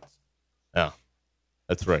your rights. Yeah.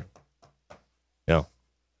 That's right. Yeah.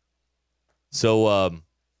 So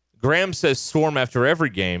Graham says storm after every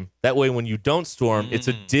game. That way when you don't storm, it's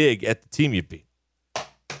a dig at the team you beat.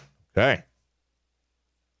 Okay.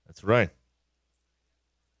 That's right.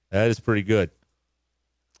 That is pretty good.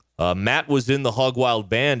 Matt was in the Hog Wild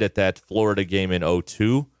Band at that Florida game in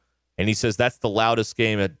 2002, and he says that's the loudest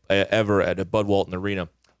game ever at Bud Walton Arena.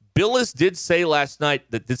 Billis did say last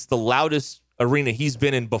night that it's the loudest arena he's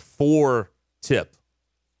been in before tip.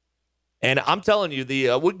 And I'm telling you,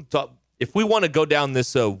 if we want to go down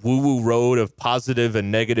this woo-woo road of positive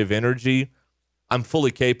and negative energy, I'm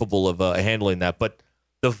fully capable of handling that. But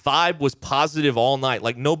the vibe was positive all night.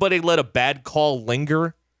 Like, nobody let a bad call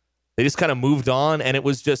linger. They just kind of moved on, and it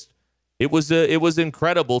was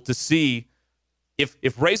incredible to see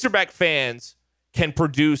if Razorback fans can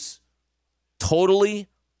produce totally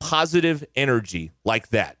positive energy like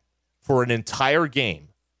that for an entire game,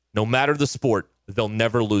 no matter the sport, they'll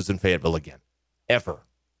never lose in Fayetteville again. Ever.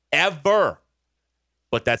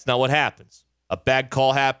 But that's not what happens. A bad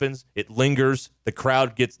call happens, it lingers,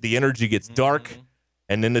 the energy gets dark,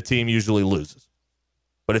 and then the team usually loses.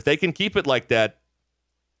 But if they can keep it like that,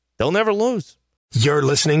 they'll never lose. You're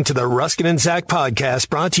listening to the Ruscin and Zach podcast,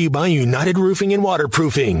 brought to you by United Roofing and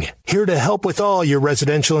Waterproofing. Here to help with all your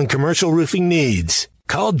residential and commercial roofing needs.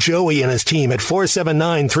 Call Joey and his team at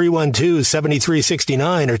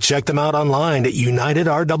 479-312-7369 or check them out online at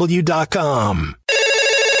unitedrw.com.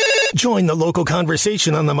 Join the local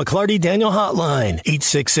conversation on the McClarty Daniel hotline,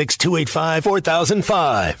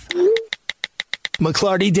 866-285-4005.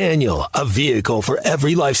 McClarty Daniel, a vehicle for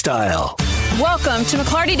every lifestyle. Welcome to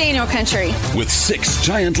McClarty Daniel Country. With 6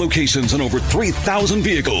 giant locations and over 3,000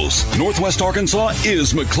 vehicles, Northwest Arkansas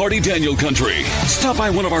is McClarty Daniel Country. Stop by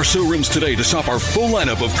one of our showrooms today to shop our full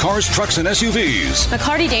lineup of cars, trucks, and SUVs.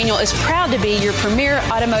 McClarty Daniel is proud to be your premier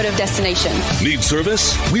automotive destination. Need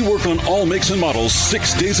service? We work on all makes and models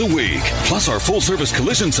 6 days a week. Plus, our full-service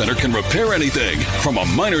collision center can repair anything, from a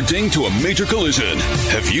minor ding to a major collision.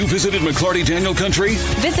 Have you visited McClarty Daniel Country?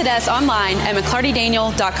 Visit us online at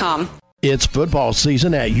McClartyDaniel.com. It's football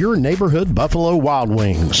season at your neighborhood Buffalo Wild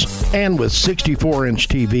Wings. And with 64-inch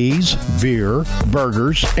TVs, beer,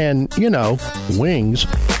 burgers, and, wings,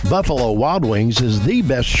 Buffalo Wild Wings is the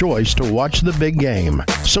best choice to watch the big game.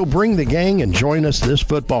 So bring the gang and join us this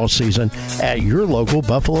football season at your local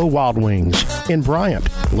Buffalo Wild Wings in Bryant,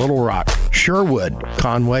 Little Rock, Sherwood,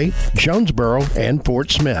 Conway, Jonesboro, and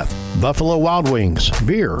Fort Smith. Buffalo Wild Wings,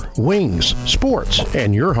 beer, wings, sports,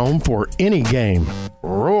 and your home for any game.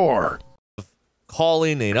 Roar!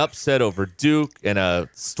 Calling an upset over Duke and a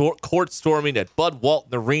court storming at Bud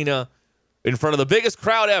Walton Arena in front of the biggest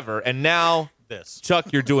crowd ever. And now,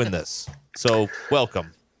 Chuck, you're doing this. So,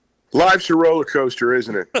 welcome. Life's a roller coaster,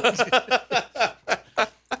 isn't it?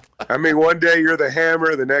 I mean, one day you're the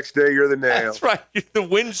hammer, the next day you're the nail. That's right. You're the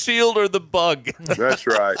windshield or the bug. That's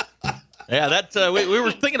right. Yeah, that we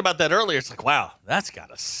were thinking about that earlier. It's like, wow, that's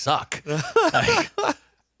gotta suck.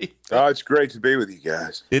 Oh, it's great to be with you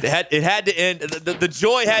guys. It had to end. The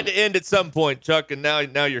joy had to end at some point, Chuck, and now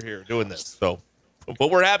you're here doing this. So, but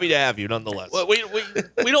we're happy to have you nonetheless. Well, we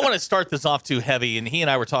don't want to start this off too heavy, and he and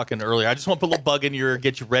I were talking earlier. I just want to put a little bug in your ear,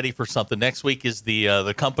 get you ready for something. Next week is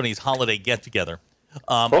the company's holiday get together.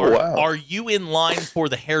 Wow. Are you in line for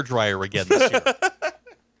the hairdryer again this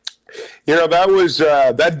year? That was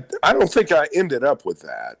that. I don't think I ended up with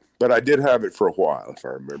that, but I did have it for a while, if I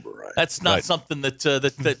remember right. That's not something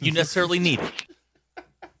that you necessarily needed.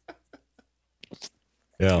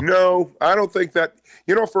 Yeah. No, I don't think that.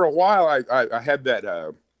 For a while I had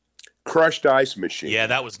that crushed ice machine. Yeah,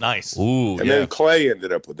 that was nice. Ooh, and then Clay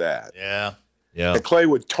ended up with that. Yeah. And Clay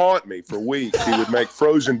would taunt me for weeks. He would make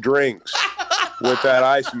frozen drinks with that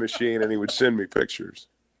ice machine, and he would send me pictures.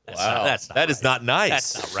 Wow, that is not nice.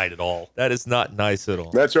 That's not right at all. That is not nice at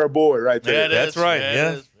all. That's our boy right there. Yeah, that's right.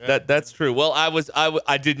 Yeah, that's true. Well,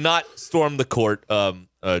 I did not storm the court,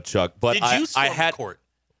 Chuck. But did you storm the court?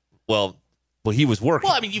 Well, he was working.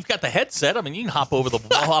 Well, I mean, you've got the headset. I mean, you can hop over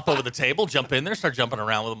the table, jump in there, start jumping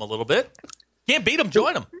around with them a little bit. Can't beat them,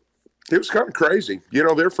 join them. It was kind of crazy.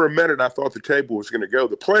 There for a minute, I thought the table was going to go.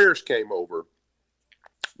 The players came over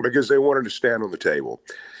because they wanted to stand on the table.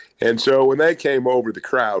 And so when they came over, the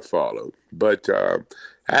crowd followed. But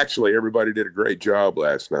actually, everybody did a great job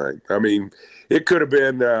last night. I mean, it could have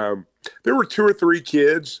been there were 2 or 3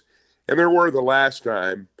 kids, and there were the last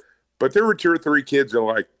time. But there were 2 or 3 kids that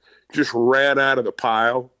like just ran out of the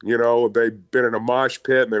pile. You know, they'd been in a mosh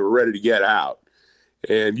pit and they were ready to get out.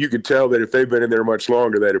 And you could tell that if they'd been in there much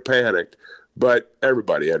longer, they'd have panicked. But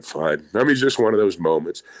everybody had fun. I mean, it's just one of those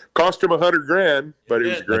moments. Cost them $100,000, but it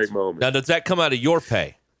was a great moment. Now, does that come out of your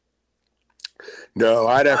pay? No,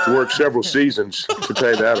 I'd have to work several seasons to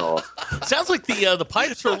pay that off. Sounds like the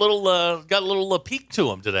pipes are a little got a little peak to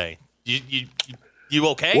them today. You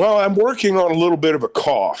okay? Well, I'm working on a little bit of a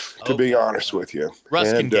cough, to be honest with you.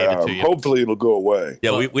 Ruscin gave it to you. Hopefully it'll go away.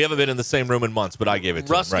 Yeah, we haven't been in the same room in months, but I gave it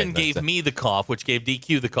to him. Ruscin gave me the cough, which gave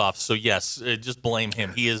DQ the cough. So, yes, just blame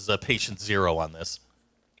him. He is patient zero on this.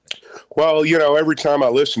 Well, you know, every time I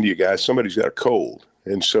listen to you guys, somebody's got a cold.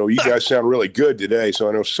 And so you guys sound really good today. So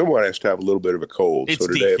I know someone has to have a little bit of a cold. It's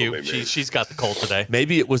so today DQ. She's got the cold today.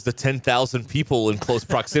 Maybe it was the 10,000 people in close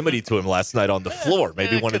proximity to him last night on the floor.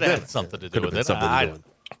 Maybe one of them. Had something to do with it.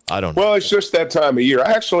 I don't know. Well, it's just that time of year.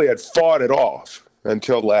 I actually had fought it off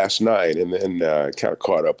until last night, and then kind of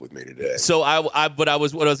caught up with me today. So what I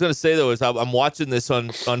was going to say though is I'm watching this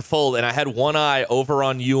unfold, and I had one eye over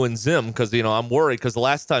on you and Zim because I'm worried because the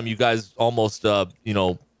last time you guys almost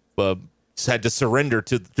had to surrender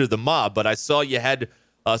to the mob, but I saw you had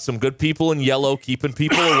some good people in yellow keeping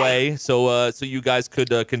people away, so you guys could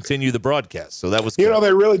continue the broadcast. So that was good.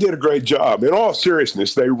 They really did a great job. In all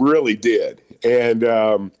seriousness, they really did. And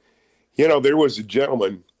there was a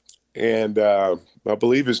gentleman, and I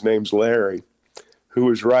believe his name's Larry, who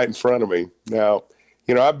was right in front of me. Now,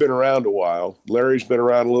 I've been around a while. Larry's been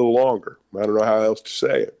around a little longer. I don't know how else to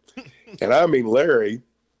say it. And I mean, Larry,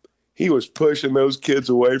 he was pushing those kids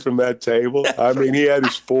away from that table. I mean, he had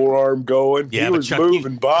his forearm going. Yeah, he was Chuck,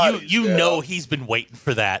 moving bodies. You know he's been waiting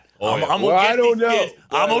for that. I'm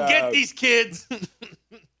gonna get these kids.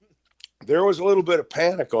 There was a little bit of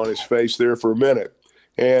panic on his face there for a minute,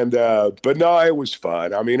 and but no, it was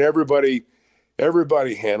fun. I mean, everybody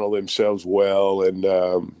handled themselves well, and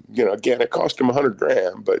again, it cost him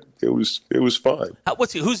 $100,000, but it was fun.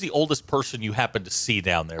 Who's the oldest person you happen to see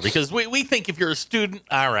down there? Because we think if you're a student,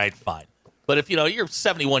 all right, fine, but if you're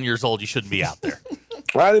 71 years old, you shouldn't be out there.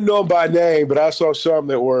 I didn't know them by name, but I saw some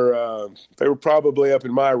that were they were probably up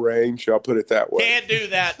in my range. I'll put it that way. Can't do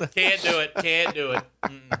that. Can't do it.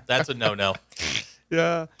 That's a no.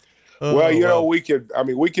 Yeah. Well, we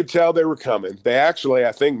could tell they were coming. They actually,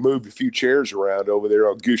 I think, moved a few chairs around over there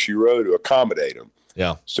on Gushy Road to accommodate them.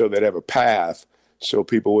 Yeah. So they'd have a path so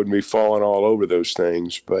people wouldn't be falling all over those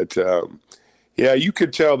things. But, you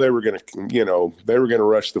could tell they were going to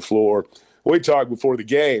rush the floor. We talked before the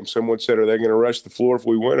game. Someone said, are they going to rush the floor if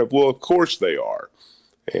we win? Well, of course they are.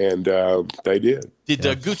 And they did. Did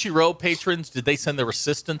Gucci Row patrons, did they send their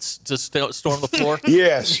assistants to storm the floor?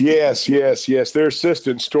 Yes. Their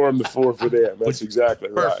assistants stormed the floor for them. That's exactly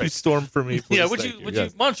right. Perfect. Storm for me, please. Yeah, why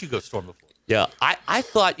don't you go storm the floor? Yeah, I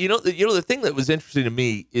thought, the thing that was interesting to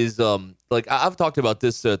me is, I've talked about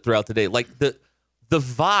this throughout the day. Like, the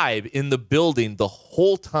vibe in the building the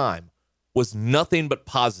whole time was nothing but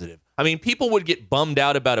positive. I mean, people would get bummed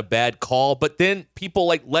out about a bad call, but then people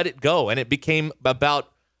let it go, and it became about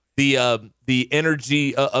the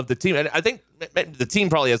energy of the team. And I think the team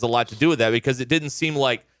probably has a lot to do with that because it didn't seem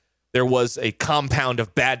like there was a compound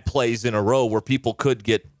of bad plays in a row where people could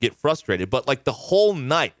get frustrated. But the whole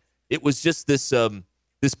night, it was just this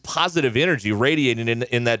positive energy radiating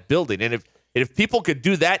in that building. And if people could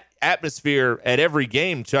do that atmosphere at every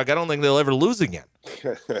game, Chuck, I don't think they'll ever lose again.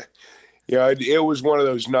 Yeah, it was one of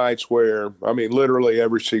those nights where, literally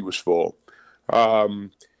every seat was full.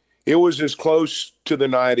 It was as close to the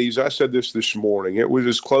 90s. I said this morning. It was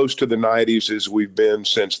as close to the 90s as we've been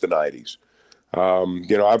since the 90s.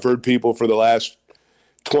 I've heard people for the last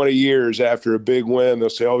 20 years after a big win,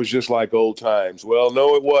 they'll say, oh, it was just like old times. Well,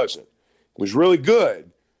 no, it wasn't. It was really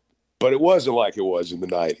good, but it wasn't like it was in the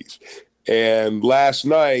 90s. And last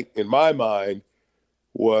night, in my mind,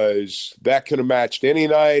 that could have matched any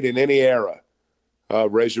night in any era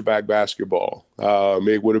of Razorback basketball.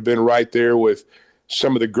 It would have been right there with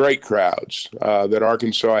some of the great crowds that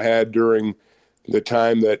Arkansas had during the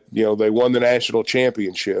time that, they won the national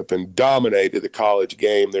championship and dominated the college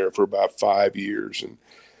game there for about 5 years. And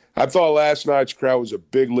I thought last night's crowd was a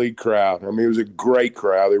big league crowd. It was a great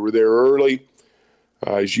crowd. They were there early.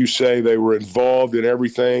 As you say, they were involved in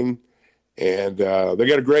everything. And they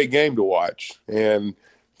got a great game to watch. And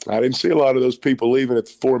I didn't see a lot of those people leaving at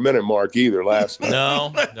the 4-minute mark either last night.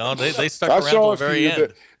 No, they stuck around till the very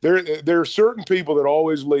end. There are certain people that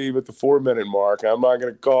always leave at the 4-minute mark. I'm not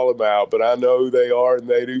going to call them out, but I know who they are, and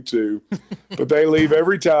they do too. But they leave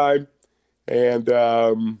every time. And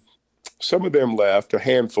some of them left, a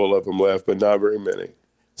handful of them left, but not very many.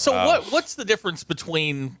 So what's the difference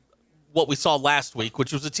between what we saw last week,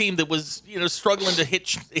 which was a team that was struggling to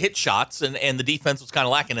hit shots, and the defense was kind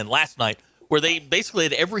of lacking. And last night, where they basically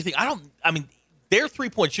had everything. Their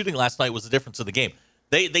 3-point shooting last night was the difference of the game.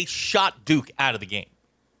 They shot Duke out of the game.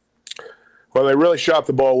 Well, they really shot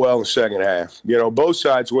the ball well in the second half. Both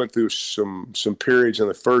sides went through some periods in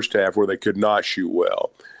the first half where they could not shoot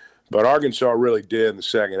well. But Arkansas really did in the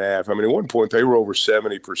second half. At one point they were over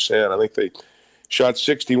 70%. I think they shot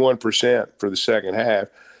 61% for the second half.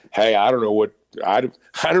 Hey, I don't know what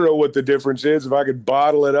the difference is. If I could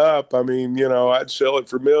bottle it up, I'd sell it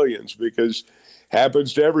for millions because it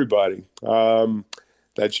happens to everybody.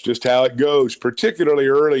 That's just how it goes, particularly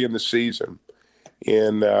early in the season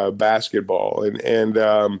in basketball. And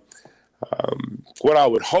what I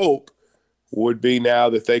would hope would be now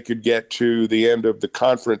that they could get to the end of the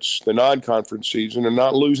non-conference season and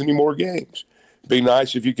not lose any more games. It'd be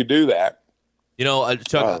nice if you could do that.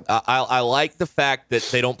 Chuck, I like the fact that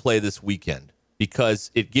they don't play this weekend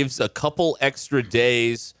because it gives a couple extra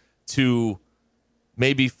days to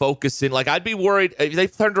maybe focus in. Like, I'd be worried if they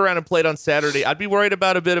turned around and played on Saturday. I'd be worried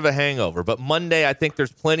about a bit of a hangover. But Monday, I think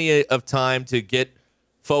there's plenty of time to get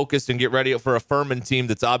focused and get ready for a Furman team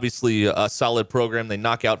that's obviously a solid program. They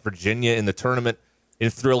knock out Virginia in the tournament in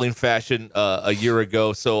thrilling fashion a year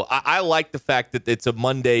ago. So I like the fact that it's a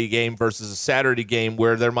Monday game versus a Saturday game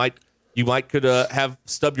where you could have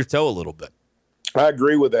stubbed your toe a little bit. I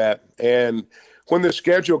agree with that. And when the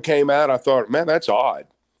schedule came out, I thought, man, that's odd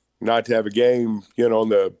not to have a game, on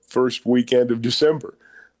the first weekend of December.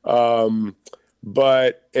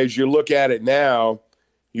 But as you look at it now,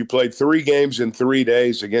 you played 3 games in 3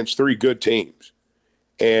 days against 3 good teams.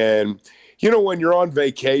 And, when you're on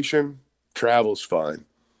vacation, travel's fun.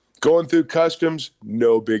 Going through customs,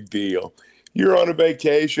 no big deal. You're on a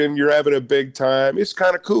vacation, you're having a big time. It's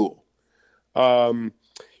kind of cool.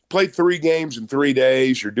 Played 3 games in 3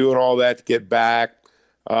 days. You're doing all that to get back.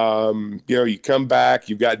 You come back,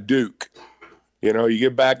 you've got Duke. You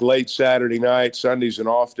get back late Saturday night, Sunday's an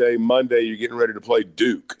off day, Monday you're getting ready to play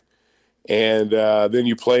Duke. And then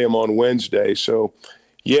you play them on Wednesday. So,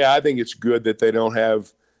 yeah, I think it's good that they don't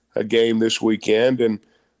have a game this weekend. And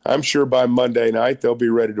I'm sure by Monday night they'll be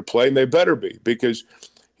ready to play, and they better be because,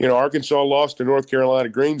 Arkansas lost to North Carolina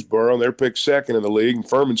Greensboro, and they're picked second in the league, and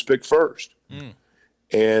Furman's picked first.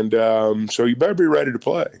 And so you better be ready to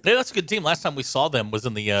play. Yeah, that's a good team. Last time we saw them was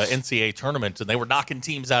in the NCAA tournament, and they were knocking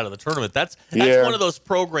teams out of the tournament. That's one of those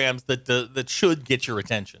programs that should get your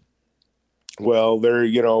attention. Well, they're,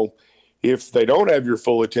 if they don't have your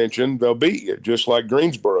full attention, they'll beat you, just like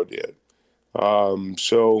Greensboro did.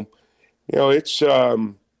 It's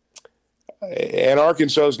and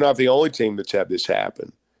Arkansas is not the only team that's had this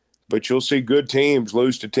happen. But you'll see good teams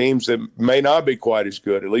lose to teams that may not be quite as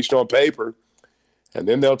good, at least on paper. And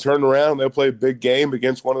then they'll turn around, they'll play a big game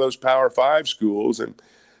against one of those Power 5 schools, and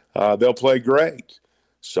they'll play great.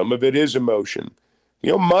 Some of it is emotion.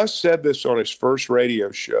 Muss said this on his first radio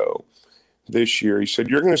show this year. He said,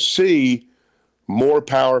 you're going to see more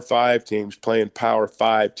Power 5 teams playing Power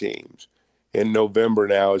 5 teams in November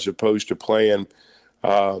now as opposed to playing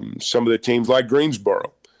some of the teams like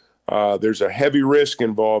Greensboro. There's a heavy risk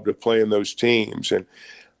involved of playing those teams. And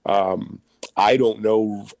I don't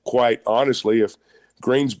know quite honestly if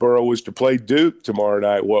Greensboro was to play Duke tomorrow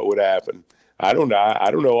night, what would happen? I don't know. I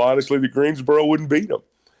don't know honestly that Greensboro wouldn't beat them.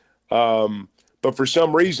 But for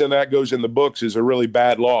some reason that goes in the books as a really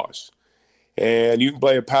bad loss. And you can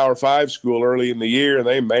play a Power 5 school early in the year, and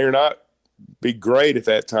they may or not be great at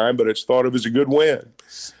that time, but it's thought of as a good win.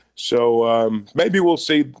 So maybe we'll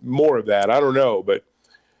see more of that. I don't know. But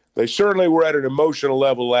they certainly were at an emotional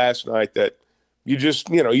level last night that you just,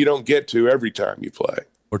 you don't get to every time you play.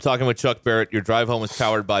 We're talking with Chuck Barrett. Your drive home is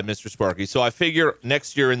powered by Mr. Sparky. So I figure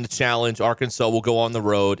next year in the challenge, Arkansas will go on the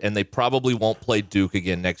road, and they probably won't play Duke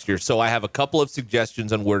again next year. So I have a couple of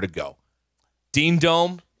suggestions on where to go. Dean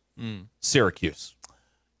Dome, Syracuse.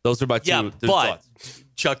 Those are my two thoughts.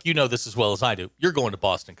 Chuck, you know this as well as I do. You're going to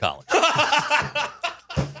Boston College.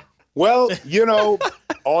 Well,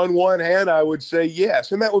 on one hand, I would say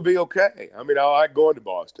yes, and that would be okay. I like going to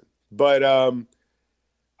Boston. But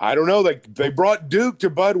I don't know. They brought Duke to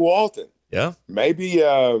Bud Walton. Yeah. Maybe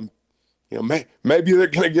maybe they're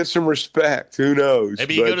going to get some respect. Who knows?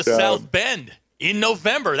 Maybe you go to South Bend in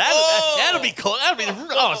November. That'll be cool.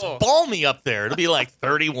 It's balmy up there. It'll be like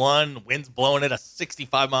 31, winds blowing at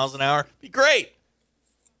 65 miles an hour. Be great.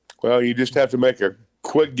 Well, you just have to make a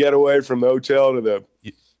quick getaway from the hotel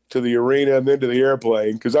to the arena and then to the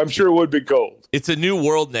airplane because I'm sure it would be cold. It's a new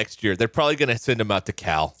world next year. They're probably going to send them out to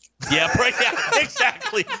Cal. Yeah,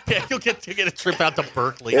 exactly. Yeah, you'll get a trip out to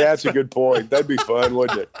Berkeley. Yeah, that's a good point. That'd be fun,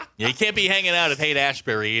 wouldn't it? Yeah, you can't be hanging out at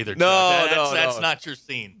Haight-Ashbury either. No, That's not your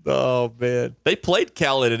scene. Oh, man. They played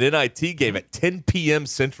Cal in an NIT game at 10 p.m.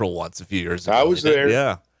 Central once a few years ago. I was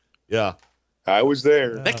there. Yeah. I was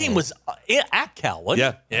there. That game was at Cal,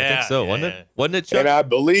 wasn't it? I think so, wasn't it? Wasn't it, Chuck? And I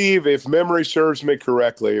believe, if memory serves me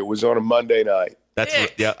correctly, it was on a Monday night. I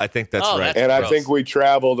think that's right. And I think we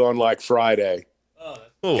traveled on like Friday.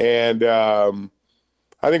 Cool. And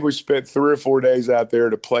I think we spent 3 or 4 days out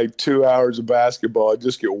there to play 2 hours of basketball and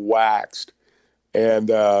just get waxed. And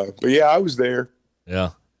but yeah, I was there.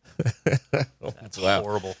 Yeah. That's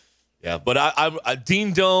horrible. Yeah, but I'm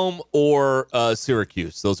Dean Dome or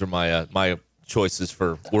Syracuse. Those are my choices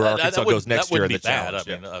for where Arkansas goes next year in the challenge.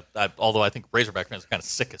 Although I think Razorback fans are kind of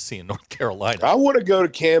sick of seeing North Carolina. I want to go to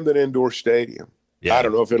Camden Indoor Stadium. Yeah. I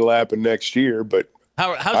don't know if it'll happen next year, but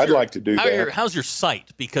I'd like to do that. How's your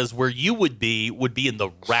site? Because where you would be in the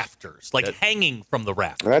rafters, hanging from the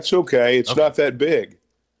rafters. That's okay. It's not that big.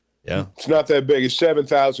 Yeah. It's not that big. It's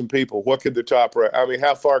 7,000 people. What could the top row? I mean,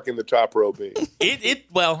 how far can the top row be?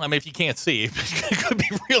 Well, I mean, if you can't see, it could be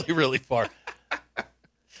really, really far.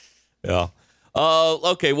 Yeah.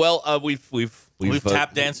 Okay. Well, we've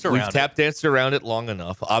tap danced around. We've tap danced around it long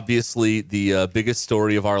enough. Obviously, the biggest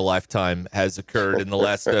story of our lifetime has occurred in the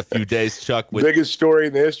last few days, Chuck. Biggest story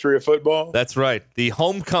in the history of football? That's right. The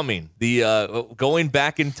homecoming, the going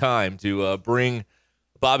back in time to bring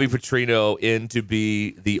Bobby Petrino in to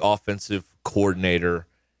be the offensive coordinator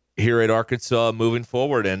here at Arkansas moving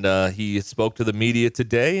forward. And he spoke to the media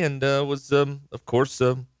today and was, of course,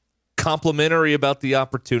 complimentary about the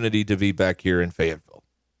opportunity to be back here in Fayetteville.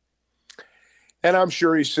 And I'm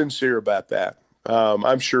sure he's sincere about that.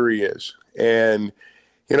 I'm sure he is. And,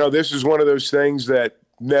 this is one of those things that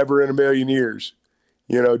never in a million years,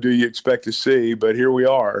 do you expect to see. But here we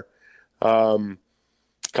are.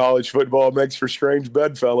 College football makes for strange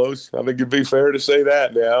bedfellows. I think it'd be fair to say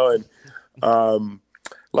that now. And a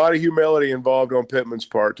lot of humility involved on Pittman's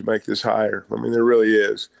part to make this hire. I mean, there really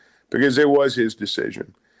is, because it was his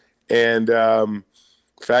decision. And in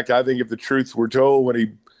fact, I think if the truth were told, when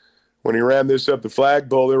he ran this up the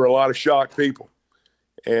flagpole, there were a lot of shocked people.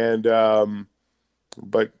 And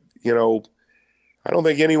but I don't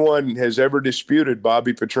think anyone has ever disputed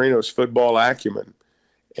Bobby Petrino's football acumen.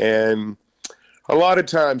 And a lot of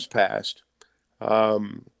times past,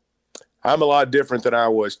 I'm a lot different than I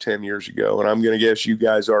was 10 years ago, and I'm going to guess you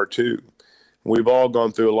guys are too. We've all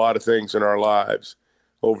gone through a lot of things in our lives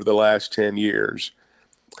over the last 10 years.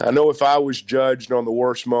 I know if I was judged on the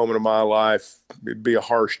worst moment of my life, it'd be a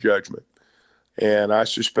harsh judgment. And I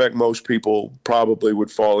suspect most people probably would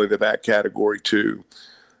fall into that category too.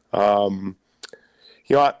 I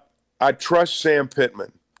trust Sam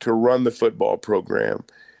Pittman to run the football program.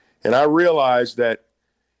 And I realized that,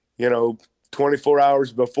 24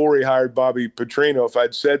 hours before he hired Bobby Petrino, if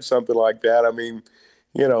I'd said something like that, I mean,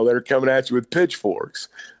 they're coming at you with pitchforks.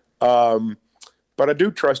 But I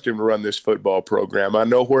do trust him to run this football program. I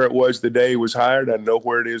know where it was the day he was hired. I know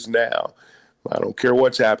where it is now. I don't care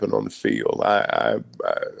what's happened on the field.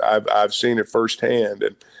 I've seen it firsthand,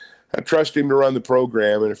 and I trust him to run the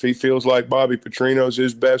program. And if he feels like Bobby Petrino's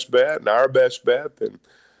his best bet and our best bet, then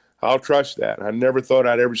I'll trust that. I never thought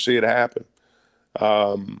I'd ever see it happen.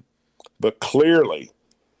 But clearly,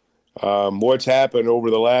 what's happened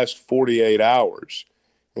over the last 48 hours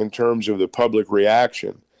in terms of the public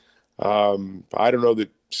reaction, I don't know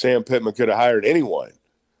that Sam Pittman could have hired anyone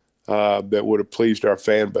that would have pleased our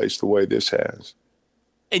fan base the way this has.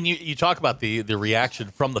 And you talk about the reaction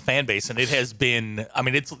from the fan base, and it has been, I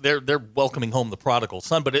mean, they're welcoming home the prodigal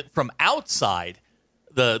son, but from outside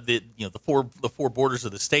the four borders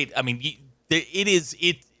of the state, I mean,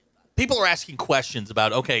 people are asking questions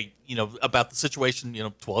about, about the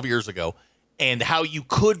situation, 12 years ago and how you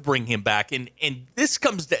could bring him back. And this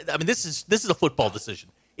comes to, I mean, this is a football decision.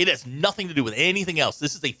 It has nothing to do with anything else.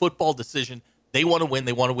 This is a football decision. They want to win.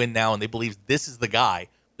 They want to win now, and they believe this is the guy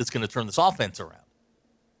that's going to turn this offense around.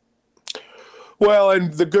 Well,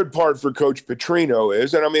 and the good part for Coach Petrino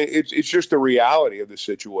is, and I mean, it's just the reality of the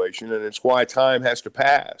situation, and it's why time has to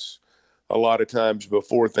pass a lot of times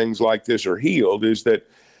before things like this are healed, is that,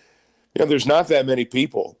 there's not that many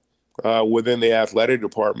people within the athletic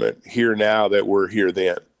department here now that were here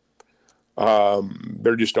then.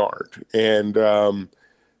 There just aren't. And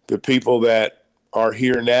the people that are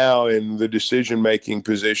here now in the decision-making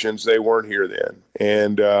positions, they weren't here then.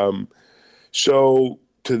 And so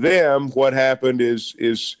to them, what happened is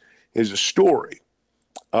a story.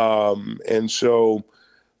 And so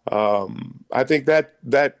I think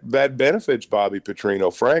that benefits Bobby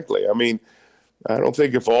Petrino, frankly. I mean, I don't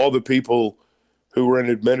think if all the people who were in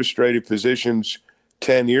administrative positions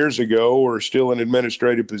 10 years ago are still in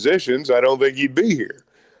administrative positions, I don't think he'd be here.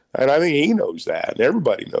 And I think he knows that, and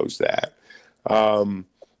everybody knows that.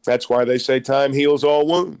 That's why they say time heals all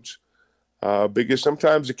wounds, because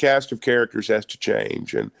sometimes the cast of characters has to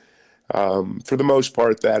change. And for the most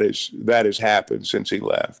part, that has happened since he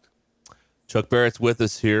left. Chuck Barrett's with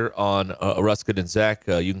us here on Ruscin and Zach.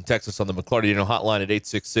 You can text us on the McClarty hotline at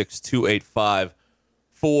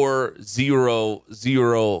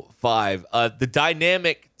 866-285-4005. The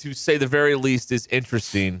dynamic, to say the very least, is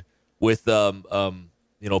interesting with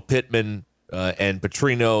Pittman and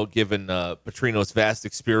Petrino, given Petrino's vast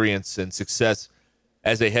experience and success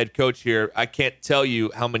as a head coach here. I can't tell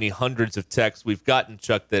you how many hundreds of texts we've gotten,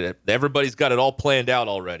 Chuck, that everybody's got it all planned out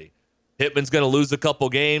already. Pittman's going to lose a couple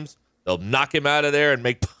games. They'll knock him out of there and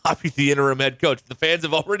make Bobby the interim head coach. The fans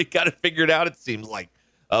have already got it figured out, it seems like,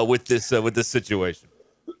 with this situation.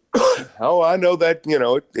 Oh, I know that,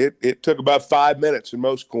 it took about 5 minutes in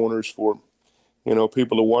most corners for,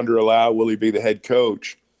 people to wonder aloud, will he be the head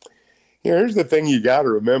coach? Here's the thing you got to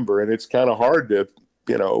remember, and it's kind of hard to,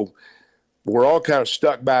 we're all kind of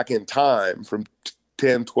stuck back in time from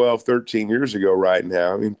 10, 12, 13 years ago right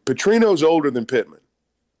now. I mean, Petrino's older than Pittman.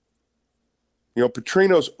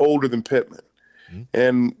 Petrino's older than Pittman. Mm-hmm.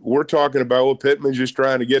 And we're talking about, well, Pittman's just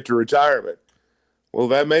trying to get to retirement. Well,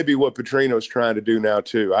 that may be what Petrino's trying to do now,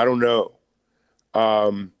 too. I don't know.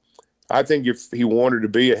 I think if he wanted to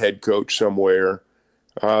be a head coach somewhere,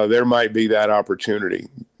 there might be that opportunity.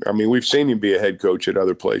 I mean, we've seen him be a head coach at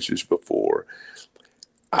other places before.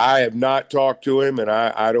 I have not talked to him, and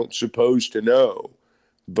I don't suppose to know.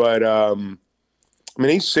 But,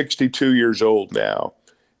 he's 62 years old now.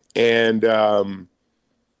 And I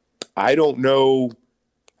don't know.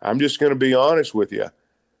 I'm just going to be honest with you.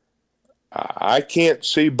 I can't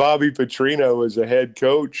see Bobby Petrino as a head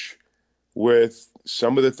coach with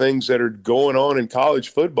some of the things that are going on in college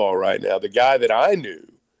football right now. The guy that I knew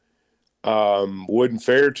wouldn't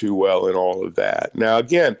fare too well in all of that. Now,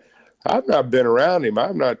 again, I've not been around him.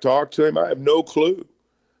 I've not talked to him. I have no clue.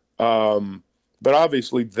 But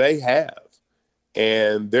obviously they have.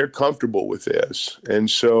 And they're comfortable with this. And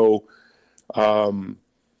so,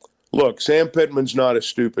 look, Sam Pittman's not a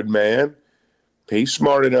stupid man. He's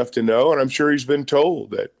smart enough to know, and I'm sure he's been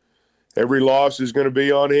told that every loss is going to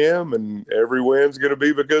be on him and every win's going to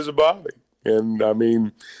be because of Bobby. And,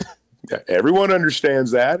 everyone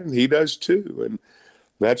understands that, and he does too. And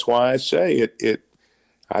that's why I say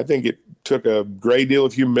I think it took a great deal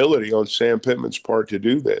of humility on Sam Pittman's part to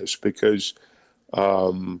do this because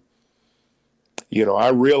I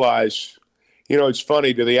realize, it's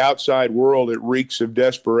funny, to the outside world, it reeks of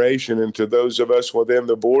desperation. And to those of us within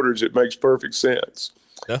the borders, it makes perfect sense.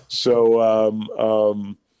 Yeah. So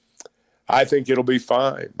I think it'll be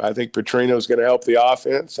fine. I think Petrino's going to help the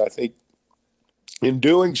offense. I think in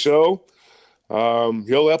doing so,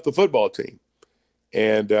 he'll help the football team.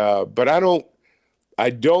 And but I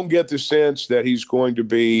don't get the sense that he's going to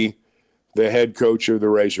be the head coach of the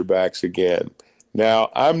Razorbacks again. Now,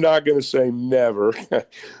 I'm not going to say never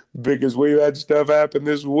because we've had stuff happen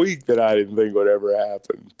this week that I didn't think would ever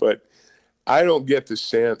happen. But I don't get the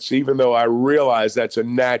sense, even though I realize that's a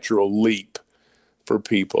natural leap for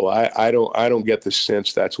people. I don't get the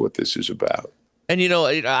sense that's what this is about. And,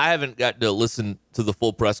 I haven't gotten to listen to the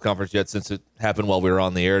full press conference yet since it happened while we were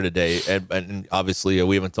on the air today. And obviously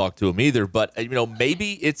we haven't talked to him either. But,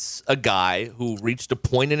 maybe it's a guy who reached a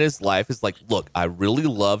point in his life. It's like, look, I really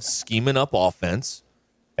love scheming up offense.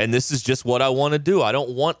 And this is just what I want to do. I don't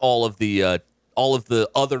want all of the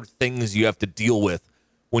other things you have to deal with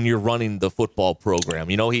when you're running the football program.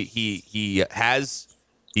 He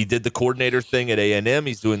did the coordinator thing at A&M.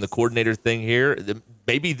 He's doing the coordinator thing here.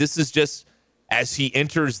 Maybe this is just, as he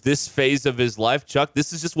enters this phase of his life, Chuck,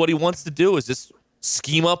 this is just what he wants to do, is just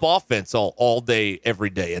scheme up offense all day, every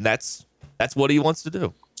day. And that's what he wants to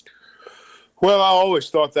do. Well, I always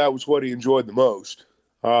thought that was what he enjoyed the most,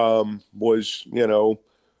 was,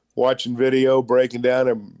 watching video, breaking down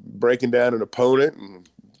an opponent and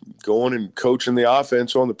going and coaching the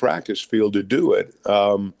offense on the practice field to do it.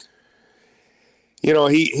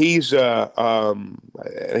 He's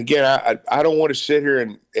again, I don't want to sit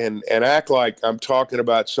here and act like I'm talking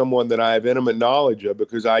about someone that I have intimate knowledge of,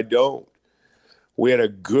 because I don't. We had a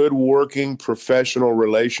good working professional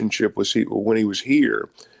relationship when he was here.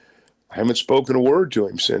 I haven't spoken a word to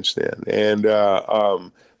him since then. And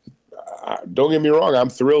don't get me wrong, I'm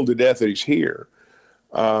thrilled to death that he's here.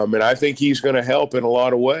 And I think he's going to help in a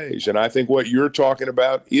lot of ways. And I think what you're talking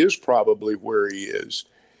about is probably where he is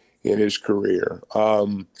in his career.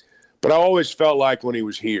 But I always felt like when he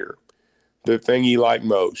was here the thing he liked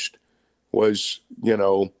most was,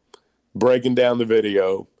 breaking down the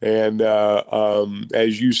video. And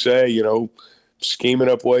as you say, scheming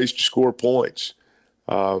up ways to score points.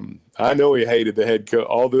 I know he hated the head coach.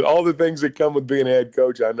 All the things that come with being a head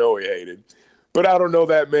coach, I know he hated. But I don't know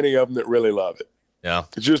that many of them that really love it. Yeah.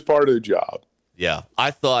 It's just part of the job. Yeah.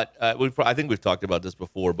 I thought, I think we've talked about this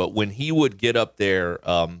before, but when he would get up there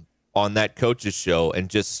on that coach's show and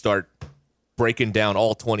just start breaking down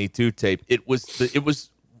all 22 tape, it was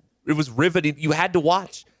riveting. You had to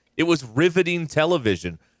watch. It was riveting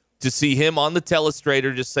television to see him on the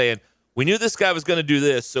telestrator just saying, we knew this guy was going to do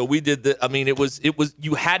this, so we did that. I mean, it was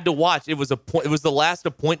you had to watch. It was the last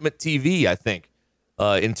appointment TV, I think,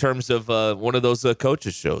 in terms of one of those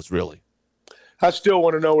coaches shows, really. I still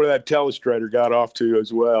want to know where that telestrator got off to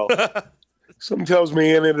as well. Someone tells me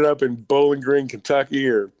he ended up in Bowling Green, Kentucky,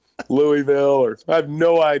 or Louisville, or I have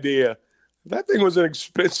no idea. That thing was an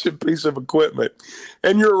expensive piece of equipment.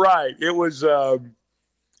 And you're right. It was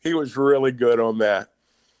he was really good on that.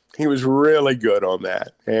 He was really good on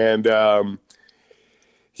that. And,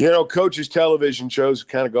 coaches' television shows have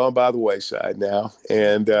kind of gone by the wayside now.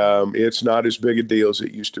 And it's not as big a deal as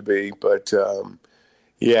it used to be. But,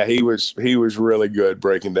 he was really good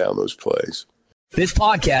breaking down those plays. This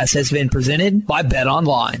podcast has been presented by Bet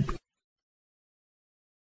Online.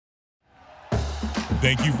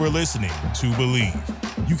 Thank you for listening to Believe.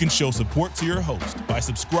 You can show support to your host by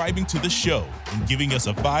subscribing to the show and giving us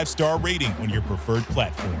a 5-star rating on your preferred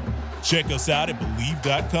platform. Check us out at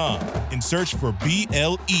Believe.com and search for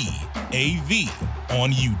BLEAV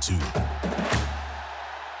on YouTube.